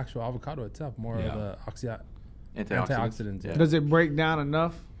than the actual avocado itself. More Yeah. of the Antioxidants. Yeah. Does it break down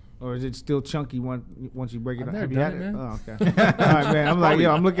enough, or is it still chunky once you break it I've down? never Have you done had it, it? man. Oh, okay. All right, man. I'm like,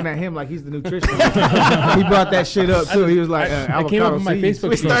 I'm looking at him like he's the nutritionist. He brought that shit up too. He was like, I came up avocado with my seeds. Facebook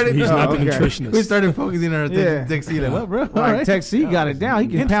We started. He's not the okay. nutritionist. We started focusing on our Yeah. Tech C. Like, what, bro? All Like right. Tech C got it down. He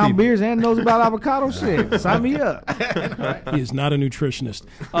can Hemp pound seed. beers and knows about avocado shit. Sign me up. He is not a nutritionist.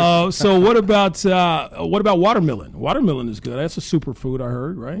 So what about watermelon? Watermelon is good. That's a superfood, I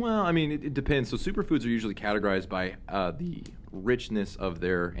heard, right? Well, I mean, it depends. So superfoods are usually categorized by the richness of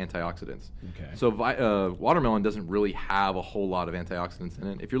their antioxidants. Okay. So watermelon doesn't really have a whole lot of antioxidants in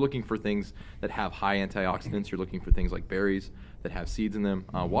it. If you're looking for things that have high antioxidants, you're looking for things like berries that have seeds in them.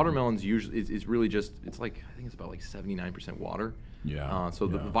 Watermelon's usually is really just, it's like, I think it's about like 79% water. Yeah, So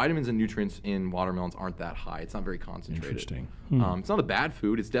the yeah. vitamins and nutrients in watermelons aren't that high. It's not very concentrated. Interesting. It's not a bad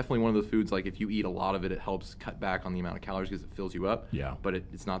food. It's definitely one of the foods, like if you eat a lot of it, it helps cut back on the amount of calories because it fills you up. Yeah. But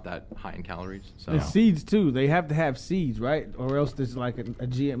it's not that high in calories. So And seeds too. They have to have seeds, right? Or else there's like a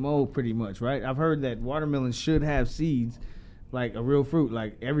GMO pretty much, right? I've heard that watermelon should have seeds, like a real fruit.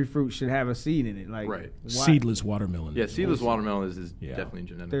 Like every fruit should have a seed in it. Like Right. why- Seedless watermelon. yeah, seedless watermelon is Yeah. definitly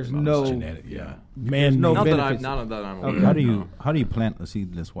genetic. There's no Genetic, yeah. Yeah. Man, no Not that benefits. I'm aware Okay. of. How do you plant a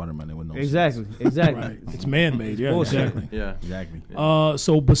seedless watermelon with no seeds? Exactly. right. It's man-made. Yeah, bullshit. exactly. Yeah. Exactly.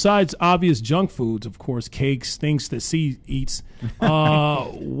 So besides obvious junk foods, of course, cakes, things that C eats,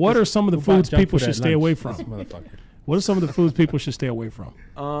 what are some of the foods people should stay away from? Motherfucker. What are some of the foods people should stay away from?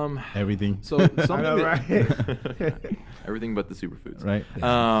 Everything. So something I know, that, everything but the superfoods. Right.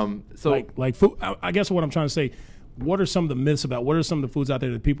 So Like food. I guess what I'm trying to say. What are some of the myths about? What are some of the foods out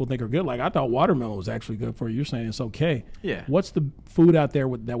there that people think are good? Like I thought watermelon was actually good for you. You're saying it's okay. Yeah. What's the food out there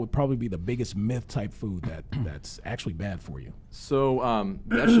that would probably be the biggest myth type food that's actually bad for you? So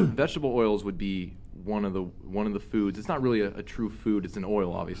vegetable oils would be one of the foods. It's not really a true food. It's an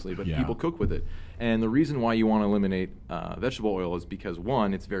oil, obviously, but Yeah. people cook with it. And the reason why you want to eliminate vegetable oil is because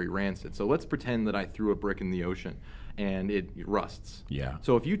one, it's very rancid. So let's pretend that I threw a brick in the ocean and it rusts. Yeah.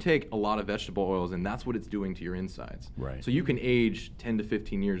 So if you take a lot of vegetable oils and that's what it's doing to your insides. Right. So you can age 10 to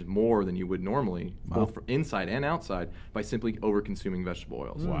 15 years more than you would normally, both for inside and outside, by simply over-consuming vegetable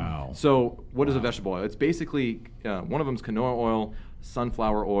oils. Wow. So what is a vegetable oil? It's basically, one of them is canola oil,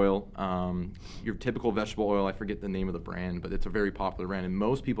 sunflower oil, your typical vegetable oil. I forget the name of the brand, but it's a very popular brand. And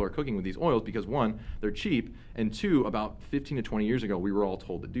most people are cooking with these oils because, one, they're cheap, and two, about 15 to 20 years ago, we were all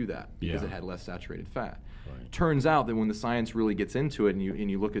told to do that because it had less saturated fat. Right. Turns out that when the science really gets into it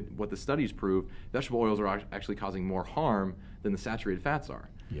and you look at what the studies prove, vegetable oils are actually causing more harm than the saturated fats are.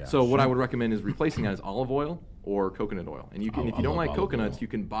 Yeah, so what I would recommend is replacing that as olive oil or coconut oil. And you can, if you don't like coconuts, you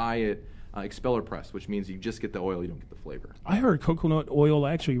can buy it expeller pressed, which means you just get the oil, you don't get the flavor. I heard coconut oil,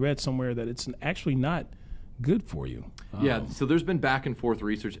 I actually read somewhere that it's actually not good for you. Yeah, so there's been back and forth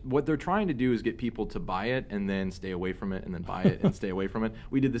research. What they're trying to do is get people to buy it and then stay away from it, and then buy it and stay away from it.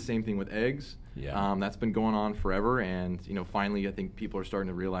 We did the same thing with eggs. Yeah. That's been going on forever, and finally I think people are starting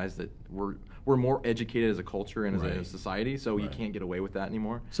to realize that we're more educated as a culture and as a society, so you can't get away with that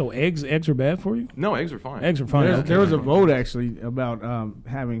anymore. So eggs are bad for you? No, eggs are fine. Eggs are fine. There was a vote actually about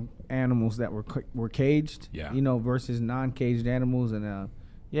having animals that were caged, versus non-caged animals, and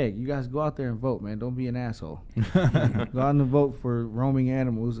yeah, you guys go out there and vote, man. Don't be an asshole. Go out and vote for roaming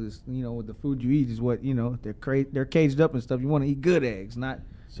animals. Is with the food you eat is what they're caged up and stuff. You want to eat good eggs, not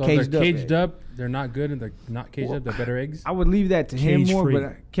so caged up. Caged up, they're not good, and they're not caged up. They're better eggs. I would leave that to him more,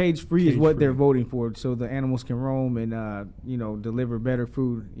 but cage free is what they're voting for, so the animals can roam and deliver better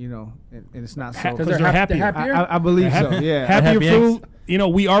food. And it's not so because they're happier. I believe so. Yeah, happier food.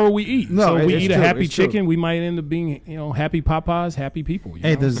 We are what we eat. No, so we eat a happy chicken. True. We might end up being, happy Popeyes, happy people.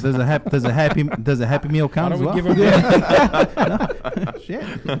 Hey, does a happy meal count as well? Give them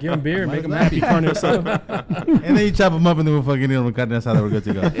Shit. Give them beer, make them happy. And then you chop them up and then we'll fucking eat them. Carne asada, we're good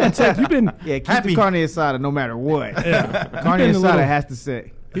to go. Keep the carne asada no matter what. Carne asada has to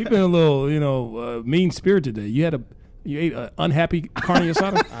say. You've been a little, mean spirit today. You ate an unhappy carne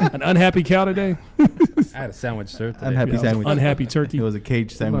asada? An unhappy cow today? I had a sandwich, sir. Today. Unhappy sandwich. Unhappy turkey. It was a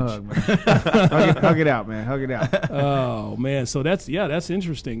cage sandwich. Hug it out, man. Hug it out. Oh, man. So that's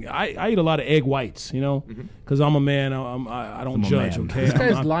interesting. I eat a lot of egg whites, because I'm a man. I don't judge, okay? This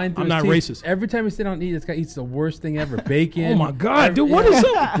guy's lying through I'm not teeth. racist. Every time we sit down and eat, this guy eats the worst thing ever. Bacon. Oh, my God, dude. What is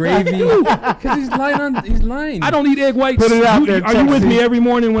up? Gravy. Because he's lying. I don't eat egg whites. Put it out there. Are you with me every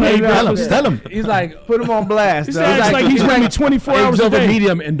morning when I eat breakfast? Tell him. He's like, put him on blast. It's like he's with me 24 hours a over day.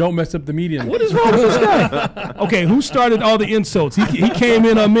 medium and don't mess up the medium. What is wrong with this guy? Okay, who started all the insults? He came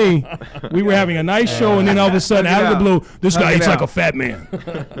in on me. We were having a nice show, and then all of a sudden, out of the blue, this guy eats like a fat man.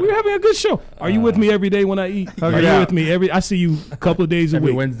 We were having a good show. Are you with me every day when I eat? Are you with me I see you a couple of days a week.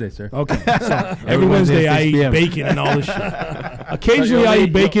 Every Wednesday, sir. Okay. So every Wednesday I eat bacon and all this shit. Occasionally I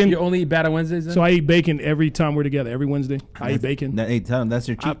eat bacon. You only eat bad on Wednesdays, then? So I eat bacon every time we're together. Every Wednesday I eat bacon. Hey, tell him that's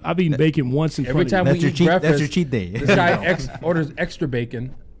your cheat. I've eaten bacon once in every front time of we you. eat breakfast. That's your cheat day. This guy orders extra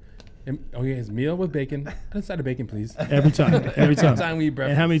bacon. His meal with bacon. A side of bacon, please. Every time. Every time we eat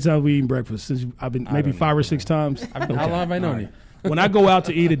breakfast. And how many times we eat breakfast? Since I've been maybe 5 or 6 times. How long have I known you? When I go out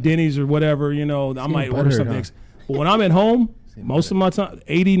to eat at Denny's or whatever, I might order something. But when I'm at home, most of my time,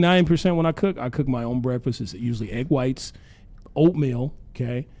 89% when I cook my own breakfast. It's usually egg whites, oatmeal,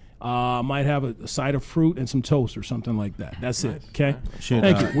 okay? I might have a side of fruit and some toast or something like that. That's it, okay?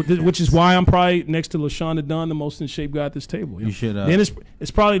 Thank you. Which is why I'm probably next to LaShawn Dunn, the most in shape guy at this table. You should. Then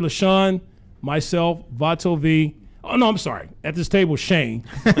it's probably LaShawn, myself, Vato V. Oh, no, I'm sorry. At this table, Shane,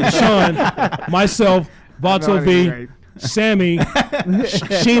 LaShawn, myself, Vato V. Sammy,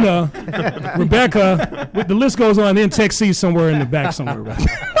 Sheena, Rebecca, the list goes on. Then Tech C somewhere in the back somewhere.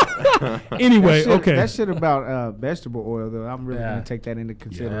 Anyway, okay. That shit about vegetable oil, though, I'm really going to take that into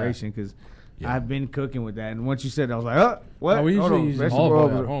consideration because I've been cooking with that. And once you said that, I was like, what? We usually use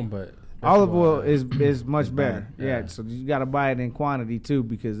olive oil at home, but olive oil is much better. Yeah, so you got to buy it in quantity, too,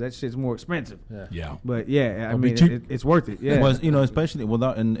 because that shit's more expensive. Yeah. But, I mean, it's worth it. Yeah. Well, especially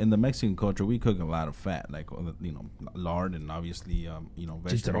in the Mexican culture, we cook a lot of fat, like, lard and obviously,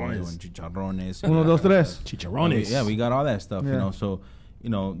 vegetable oil and chicharrones. Uno, dos, tres. Chicharrones. Yeah, we got all that stuff, so...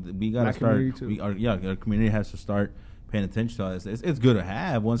 we got to start. Our community has to start paying attention to all this. It's good to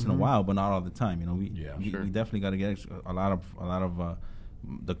have once in a while, but not all the time. We definitely got to get a lot of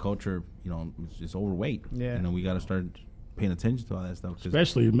the culture. It's overweight. Yeah, we got to start paying attention to all that stuff.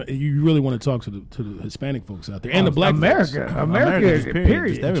 Especially, you really want to talk to the Hispanic folks out there and the Black America,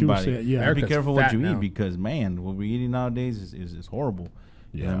 period. Just everybody. America's be careful what you now. eat because man, what we're eating nowadays is horrible.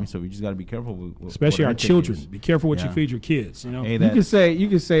 You know what I mean? So we just got to be careful with especially our children. Be careful what you feed your kids. Hey, you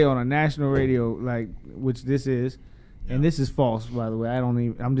can say on a national radio, like, which this is, and this is false, by the way.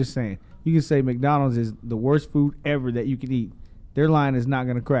 I'm just saying. You can say McDonald's is the worst food ever that you can eat. Their line is not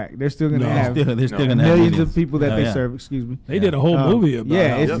going to crack. They're still going to have millions of people that they serve. Excuse me. They did a whole movie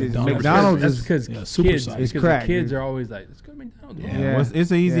about McDonald's. That's because kids, the kids are always like, let's go to McDonald's. Yeah. Well,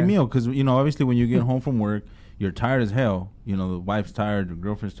 it's an easy meal because obviously when you get home from work, you're tired as hell. You know, the wife's tired, the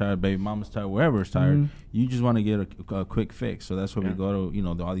girlfriend's tired, baby mama's tired, wherever's tired. You just want to get a quick fix. So that's why we go to, you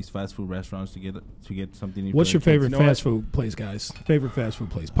know, all these fast food restaurants to get something. What's your favorite fast food place, guys? Favorite fast food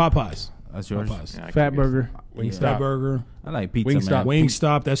place? Popeyes. That's yours. Popeyes. Yeah, Fat Burger. Fat Burger. I like pizza, Wingstop. man.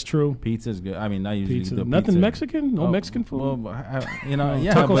 Wingstop. That's true. Pizza's good. I mean, not usually Pizza. the Nothing pizza. Mexican? No Mexican food? Well, you know,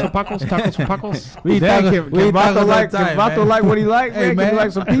 yeah. Tacos but- for pacos. Tacos for pacos. We Dang, tacos- can we eat Vato tacos like, all the can time, Vato man. like what he like? Hey, Man, man. Can he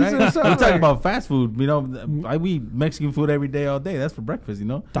like some pizza or We something? talking about fast food. You know, we eat Mexican food every day, all day. That's for breakfast, you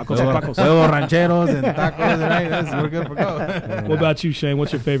know. Tacos Huevo- and tacos. huevo rancheros and tacos. And we're good for go. What about you, Shane?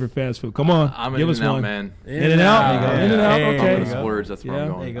 What's your favorite fast food? Come on. I'm Give an us In-N-Out one. man. In-N-Out? Yeah. In-N-Out, Hey, I'm okay. gonna splurge. That's where I'm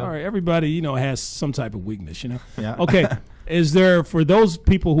Yeah. going. you go. All right. Everybody, you know, has some type of weakness, you know. Yeah. Okay. Is there, for those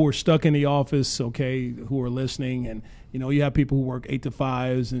people who are stuck in the office, okay, who are listening, and you know, you have people who work 8 to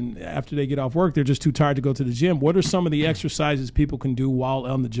 5s, and after they get off work, they're just too tired to go to the gym. What are some of the exercises people can do while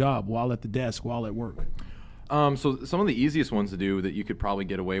on the job, while at the desk, while at work? So some of the easiest ones to do that you could probably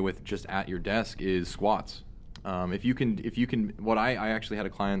get away with just at your desk is squats. If you can, what I actually had a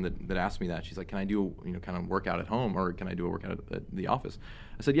client that asked me that. She's like, can I do kind of workout at home, or can I do a workout at the office?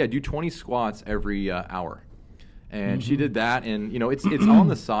 I said, yeah, do 20 squats every hour. And she did that, and it's on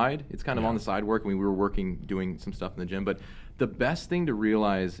the side. It's kind of on the side work. I mean, we were doing some stuff in the gym, but the best thing to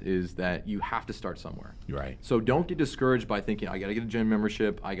realize is that you have to start somewhere. Right. So don't get discouraged by thinking, I got to get a gym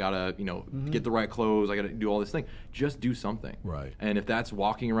membership, I got to, get the right clothes, I got to do all this thing. Just do something. Right. And if that's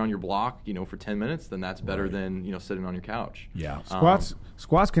walking around your block, for 10 minutes, then that's better than, sitting on your couch. Yeah.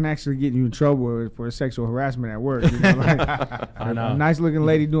 Squats can actually get you in trouble for sexual harassment at work. Like, a nice looking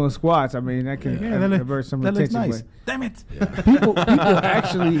lady doing squats. I mean, that can avert some That looks attention. nice. Damn it. People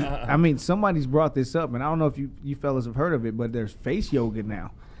actually, I mean, somebody's brought this up, and I don't know if you fellas have heard of it, but there's face yoga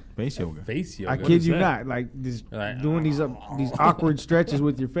now. Face yoga. Face yoga. I kid is you that? not, like just Like, doing these awkward stretches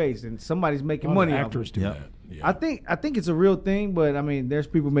with your face, and somebody's making money off actors it. do Yep. that. Yeah. I think it's a real thing, but I mean, there's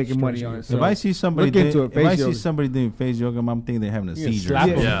people making money on it. So If I see somebody look into it, if I face see yoga. somebody doing face yoga, I'm thinking they're having a seizure. slap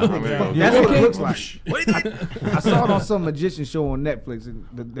them. Yeah. I mean, That's what it looks like. I saw it on some magician show on Netflix, and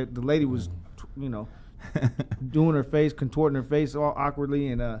the lady was, doing her face, contorting her face all awkwardly,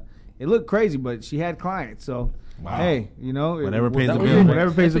 and it looked crazy, but she had clients. So, hey, Whatever pays the That bill. was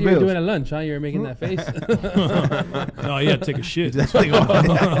Whatever pays the what you were bills. doing at lunch, huh? You were making that face. No, you had to take a shit. Had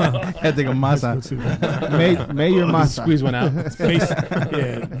to take a massa. May your massa. Squeeze one out. Face,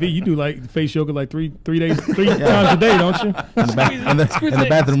 yeah, V, you do like face yoga like three times a day, don't you? In the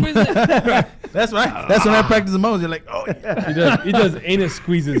bathroom. That's right. That's when I practice the most. You're like, oh, yeah. He does anus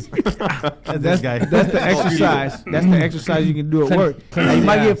squeezes. That's this guy. That's the exercise. That's the exercise you can do at work. Now, you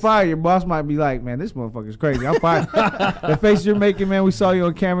might get fired. Your boss might be like, "Man, this motherfucker's crazy. I'm fired." The face you're making, man. We saw you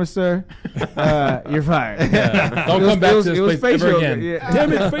on camera, sir. You're fired. Don't come back to this place ever again. Yeah.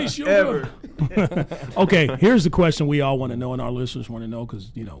 Damn it, face yoga. Okay, here's the question we all want to know, and our listeners want to know,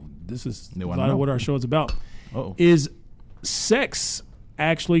 because this is They a wanna lot know. of what our show is about. Uh-oh. Is sex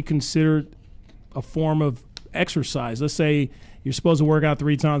actually considered a form of exercise? Let's say you're supposed to work out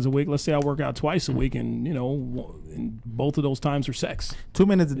 3 times a week. Let's say I work out twice a week, and and both of those times are sex. 2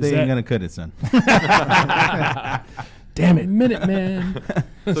 minutes a day that- ain't gonna cut it, son. Damn it. Minute Man.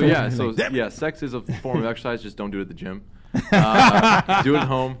 So sex is a form of exercise. Just don't do it at the gym. Do it at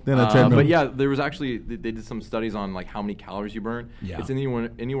home. Then a treadmill. But yeah, there was actually they did some studies on like how many calories you burn. Yeah. It's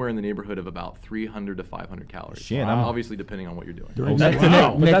anywhere in the neighborhood of about 300 to 500 calories. Shit, I'm- obviously depending on what you're doing. That's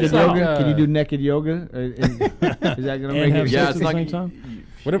Wow. but Naked that's yoga. like, Can you do naked yoga? Is that gonna And make have it? Yeah, sex it's at the not. same time?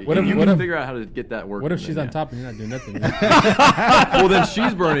 What if you can what if figure out how to get that working. what if she's then, on yeah. top and you're not doing nothing? Well, then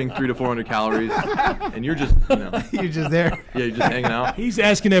she's burning 300 to 400 calories, and you're just You're just there. you're just hanging out. He's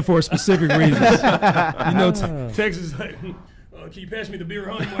asking that for a specific reason. Texas is like, can you pass me the beer,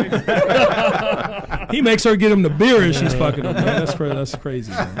 honey? He makes her get him the beer and she's fucking him. Man. That's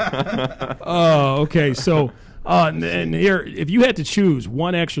crazy. Man. Oh, okay. So, and here, if you had to choose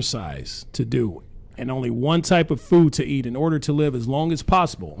one exercise to do and only one type of food to eat in order to live as long as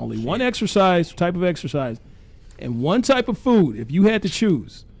possible, only one type of exercise, and one type of food, if you had to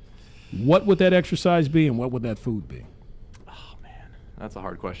choose, what would that exercise be and what would that food be? That's a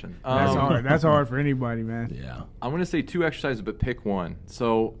hard question. That's hard. That's hard for anybody, man. Yeah. I'm going to say 2 exercises, but pick one.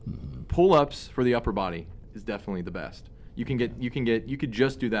 So, pull-ups for the upper body is definitely the best. You could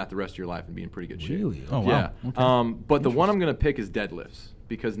just do that the rest of your life and be in pretty good shape. Really? Oh, wow. Yeah. But the one I'm going to pick is deadlifts,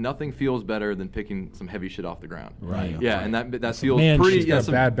 because nothing feels better than picking some heavy shit off the ground. Right. Yeah, and that feels man pretty. shit. Yeah, Got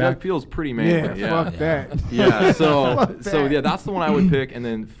a bad back. that feels pretty manly. Yeah, fuck that. Yeah. So that. yeah, that's the one I would pick. And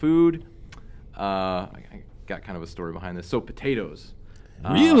then food. I got kind of a story behind this. So potatoes.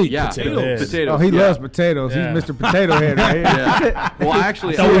 Really? Yeah. Potatoes? Potatoes. Oh, he yeah. loves potatoes. Yeah. He's Mr. Potato Head right here. Yeah. Well,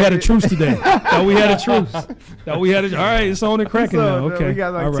 actually, Thought we had a truce today. Thought we had a truce. Thought we had a. All right, it's on and cracking now. Okay. We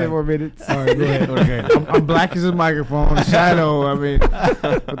got like All 10 right. more minutes. All right, go ahead. Okay. I'm black as a microphone. Shadow. I mean,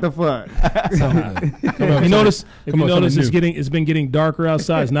 what the fuck? If you notice, Come on, something new. it's been getting darker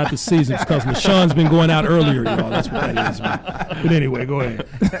outside. It's not the season. It's because LaShawn's been going out earlier, y'all. That's what that is, man. But anyway, go ahead.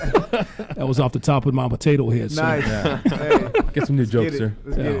 That was off the top of my potato head. So. Nice. Hey, Get some new get jokes, it. sir.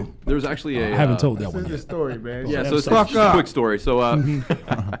 Let's get it. there was actually a. I haven't told that This one is the yet. story, man. Yeah, so it's Fuck just a up. quick story. So,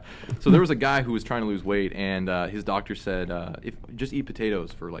 so there was a guy who was trying to lose weight, and his doctor said, "If just eat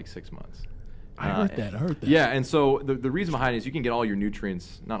potatoes for like 6 months." I heard that. Yeah, and so the reason behind it is you can get all your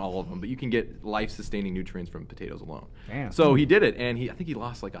nutrients, not all of them, but you can get life-sustaining nutrients from potatoes alone. Damn. So he did it, and I think he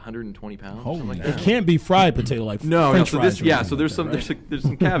lost like 120 pounds. something like It that. can't be fried potato like No, French so fries. this, or yeah, anything so there's like some that, right? there's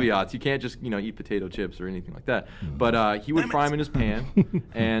some caveats. You can't just eat potato chips or anything like that. But he would fry them in his pan,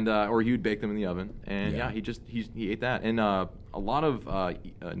 and or he would bake them in the oven, and Yeah. he ate that. And a lot of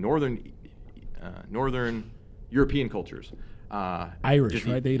northern European cultures. Irish, just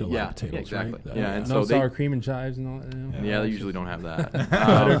right? They eat a lot yeah, of potatoes, yeah, exactly. right? Yeah, and No so sour they, cream and chives and all that. You know? yeah, they usually don't have that.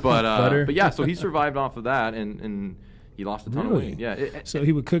 Butter. But yeah, so he survived off of that, and he lost a ton of Really? weight. Yeah. So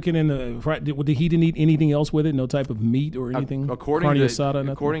he would cook it in the fried. He didn't eat anything else with it. No type of meat or anything. According Carne to asada, nothing?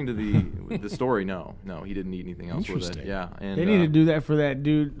 according to the story, no, he didn't eat anything else with it. Interesting. Yeah, and They need to do that for that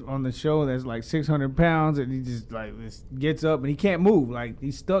dude on the show that's like 600 pounds and he just like gets up and he can't move. Like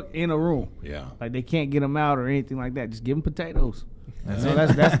he's stuck in a room. Yeah. Like they can't get him out or anything like that. Just give him potatoes. That's So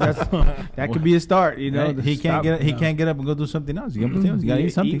it. that could be a start, you know. to He can't stop- can't get up and go do something else. You got potatoes. You got to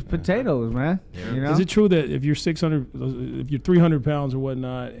eat something. Eat potatoes, man. You know? Is it true that if you're 600, if you're 300 pounds or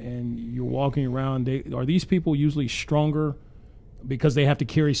whatnot, and you're walking around, are these people usually stronger because they have to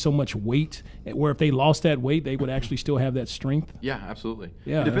carry so much weight? Where if they lost that weight, they would actually still have that strength? Yeah, absolutely.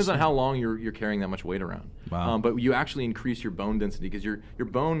 Yeah, it depends that's- on how long you're carrying that much weight around. Wow. But you actually increase your bone density because your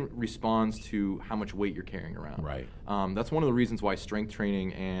bone responds to how much weight you're carrying around. Right. That's one of the reasons why strength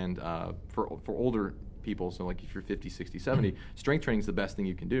training and for older people, so like if you're 50, 60, 70, strength training is the best thing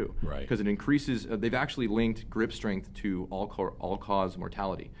you can do. Right. Because it increases, they've actually linked grip strength to all-cause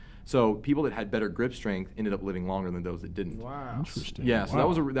mortality. So people that had better grip strength ended up living longer than those that didn't. Wow. Interesting. Yeah, so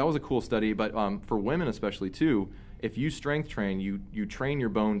Wow. that was a cool study. But for women especially too, if you strength train, you train your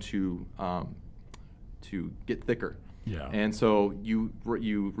bone to get thicker. Yeah. And so you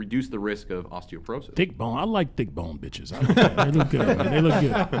reduce the risk of osteoporosis. Thick bone. I like thick bone bitches. I like that. They look good. Man. They look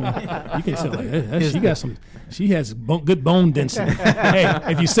good. I mean, you can say like she got some. She has good bone density. Hey,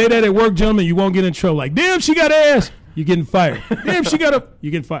 if you say that at work, gentlemen, you won't get in trouble. Like, damn, she got ass. You're getting fired. Damn, she got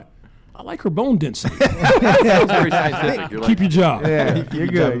you getting fired. I like her bone density. That was very scientific. You're Keep your job. Yeah, you're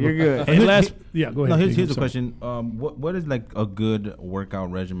good. You're good. And last, yeah, go ahead. No, here's I'm the sorry. question. What is like a good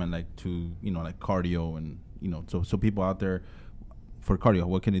workout regimen like to like cardio and so people out there for cardio,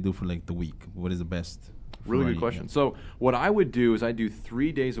 what can they do for like the week? What is the best? for Really running? good question. So what I would do is I do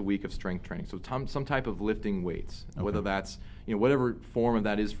 3 days a week of strength training. So some type of lifting weights, whether that's whatever form of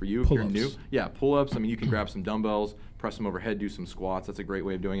that is for you. If Pull-ups. you're new, yeah, pull-ups. I mean, you can grab some dumbbells, press them overhead, do some squats. That's a great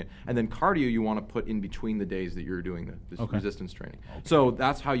way of doing it. And then cardio, you want to put in between the days that you're doing this resistance training. So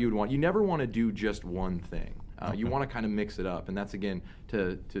that's how you would want. You never want to do just one thing. You want to kind of mix it up, and that's again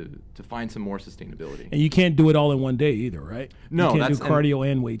to find some more sustainability. And you can't do it all in one day either, right? No, you can't do that's-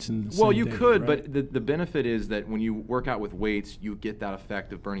 cardio and weights in the Well, same you day, could, right? but the benefit is that when you work out with weights, you get that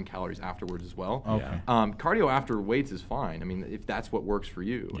effect of burning calories afterwards as well. Okay. Cardio after weights is fine. I mean, if that's what works for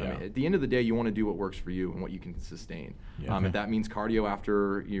you. I Yeah. mean, at the end of the day, you want to do what works for you and what you can sustain. Yeah. If that means cardio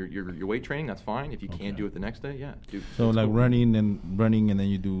after your weight training, that's fine. If you can't do it the next day, yeah. So that's like cool. running, and then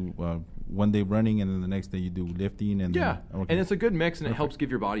you do 1 day running, and then the next day you do lifting, and Yeah, then, and it's a good mix, and it helps give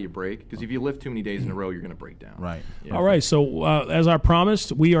your body a break. Because if you lift too many days in a row, you're going to break down. right. Yeah. All right, so as I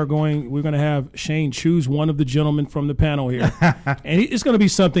promised, we're going to have Shane choose one of the gentlemen from the panel here, and it's going to be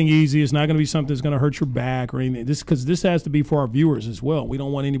something easy. It's not going to be something that's going to hurt your back or anything. Because this has to be for our viewers as well. We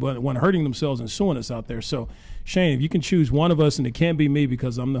don't want anybody hurting themselves and suing us out there. So, Shane, if you can choose one of us, and it can't be me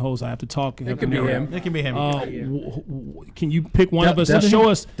because I'm the host, I have to talk. It could be him. It can be him. Can you pick one of us and Del- show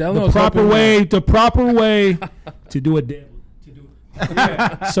us Delano's the proper hoping way, to do a dead?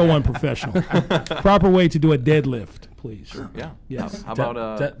 So unprofessional. Proper way to do a deadlift. please. Sure. Yeah. Yes. How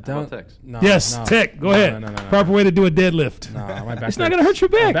about text? No, Yes, no. Tech. Go ahead. No. Proper way to do a deadlift. No, my back It's not hurts. gonna hurt your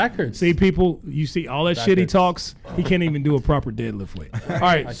back. My back hurts. See, people, you see all that Back shit he hurts. talks. He can't even do a proper deadlift weight. All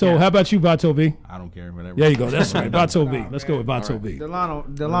right. So can't. how about you, Vato V? I don't care. Whatever. There you go. That's right. Vato V. Let's go with Vato V.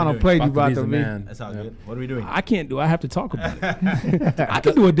 Delano played you Vato V's Vato the V. man. That's all good. What are we doing? I can't do. I have to talk about it. I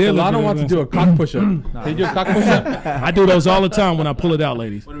can do a deadlift. Delano wants to do a cock push-up. Can you do a cock push-up? I do those all the time when I pull it out,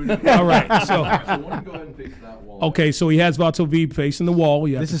 ladies. All right. So Why don't you go ahead and face that wall? okay. So he has Vato V facing the wall.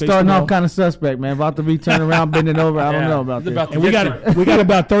 You have This to is face starting the off wall. kind of suspect, man. Vato V turning around, bending over. I don't Yeah. know about It's this. about to And we get got we got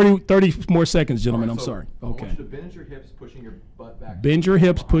about 30 more seconds, gentlemen. I'm So, sorry. I want Okay. you to bend your hips, pushing your butt back. Bend your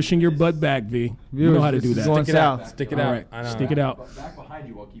hips, pushing your butt back, V. You Viewers, know how to this do is that. going Stick it out. south. Stick it All out. right. I know. Stick it out. Back behind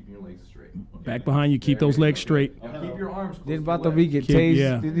you while keeping your legs straight. Back behind you. Keep those legs straight. Now keep your arms close Didn't to your Vato V legs. get Kid, tased?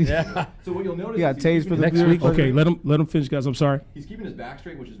 yeah. Did he? Yeah. So what you'll notice He got is he's tased for keeping the his- Next week. Okay. Let him finish, guys. I'm sorry. He's keeping his back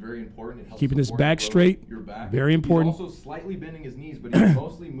straight, which is very important. It helps Keeping his support back and grow straight, your back. very important. He's also slightly bending his knees, but he's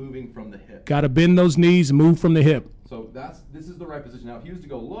mostly moving from the hip. Got to bend those knees, move from the hip. So this is the right position. Now, if he was to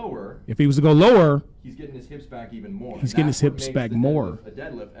go lower, If he was to go lower, he's getting his hips back even more. He's And getting that's his what hips makes back the more. deadlift a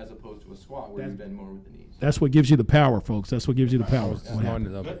deadlift as opposed to a squat where you bend more with the knees. that's what gives you the power, folks. That's what gives you the power.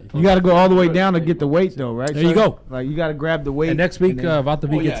 You got to go all the way down to get the weight, though, right? There you sir? go. Like you got to grab the weight. And next week, and then- Vato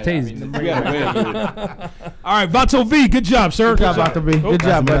V gets tased. All right, Vato V, good job, sir. Good job, Vato V. Good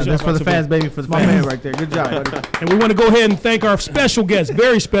job, buddy. That's for the fans, baby. For the My man fans. right there. Good job, buddy. And we want to go ahead and thank our special guest,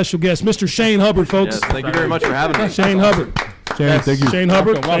 very special guest, Mr. Shane Hubbard, folks. Yes, thank you very much for having me. Shane Hubbard. Thank you. Shane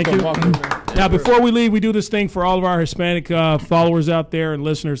Hubbard, thank you. Welcome. Now, before we leave, we do this thing for all of our Hispanic followers out there and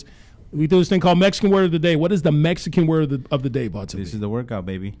listeners. We do this thing called Mexican Word of the Day. What is the Mexican Word of the day, Vato? This is the workout,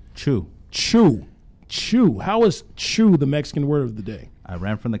 baby. Chew. Chew. Chew. How is chew the Mexican word of the day? I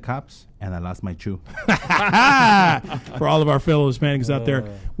ran from the cops and I lost my chew. For all of our fellow Hispanics out there,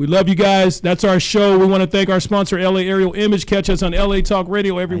 we love you guys. That's our show. We want to thank our sponsor, LA Aerial Image. Catch us on LA Talk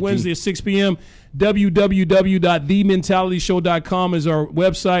Radio every IG. Wednesday at 6 p.m. www.thementalityshow.com is our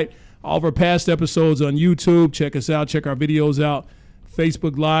website. All of our past episodes on YouTube. Check us out. Check our videos out.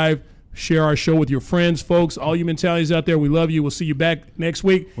 Facebook Live. Share our show with your friends, folks. All you mentalities out there, we love you. We'll see you back next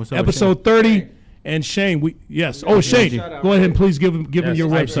week. What's up with Episode 30. And Shane, yes. Oh, Shane, go ahead and please give him Yes, your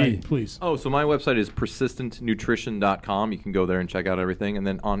IG. website, please. Oh, so my website is persistentnutrition.com. You can go there and check out everything. And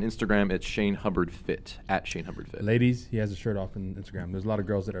then on Instagram, it's shanehubbardfit, at shanehubbardfit. Ladies, he has a shirt off on Instagram. There's a lot of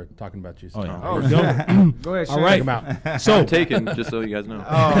girls that are talking about you. So. Oh, yeah. Go. Go ahead, Shane. All right. Check 'em out. So, I'm taken, just so you guys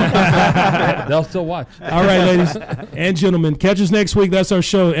know. They'll still watch. all right, ladies and gentlemen, catch us next week. That's our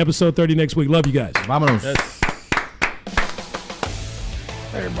show, episode 30 next week. Love you guys. Vámonos.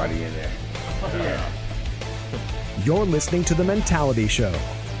 Everybody in there. You're listening to The Mentality Show,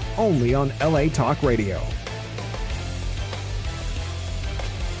 only on LA Talk Radio.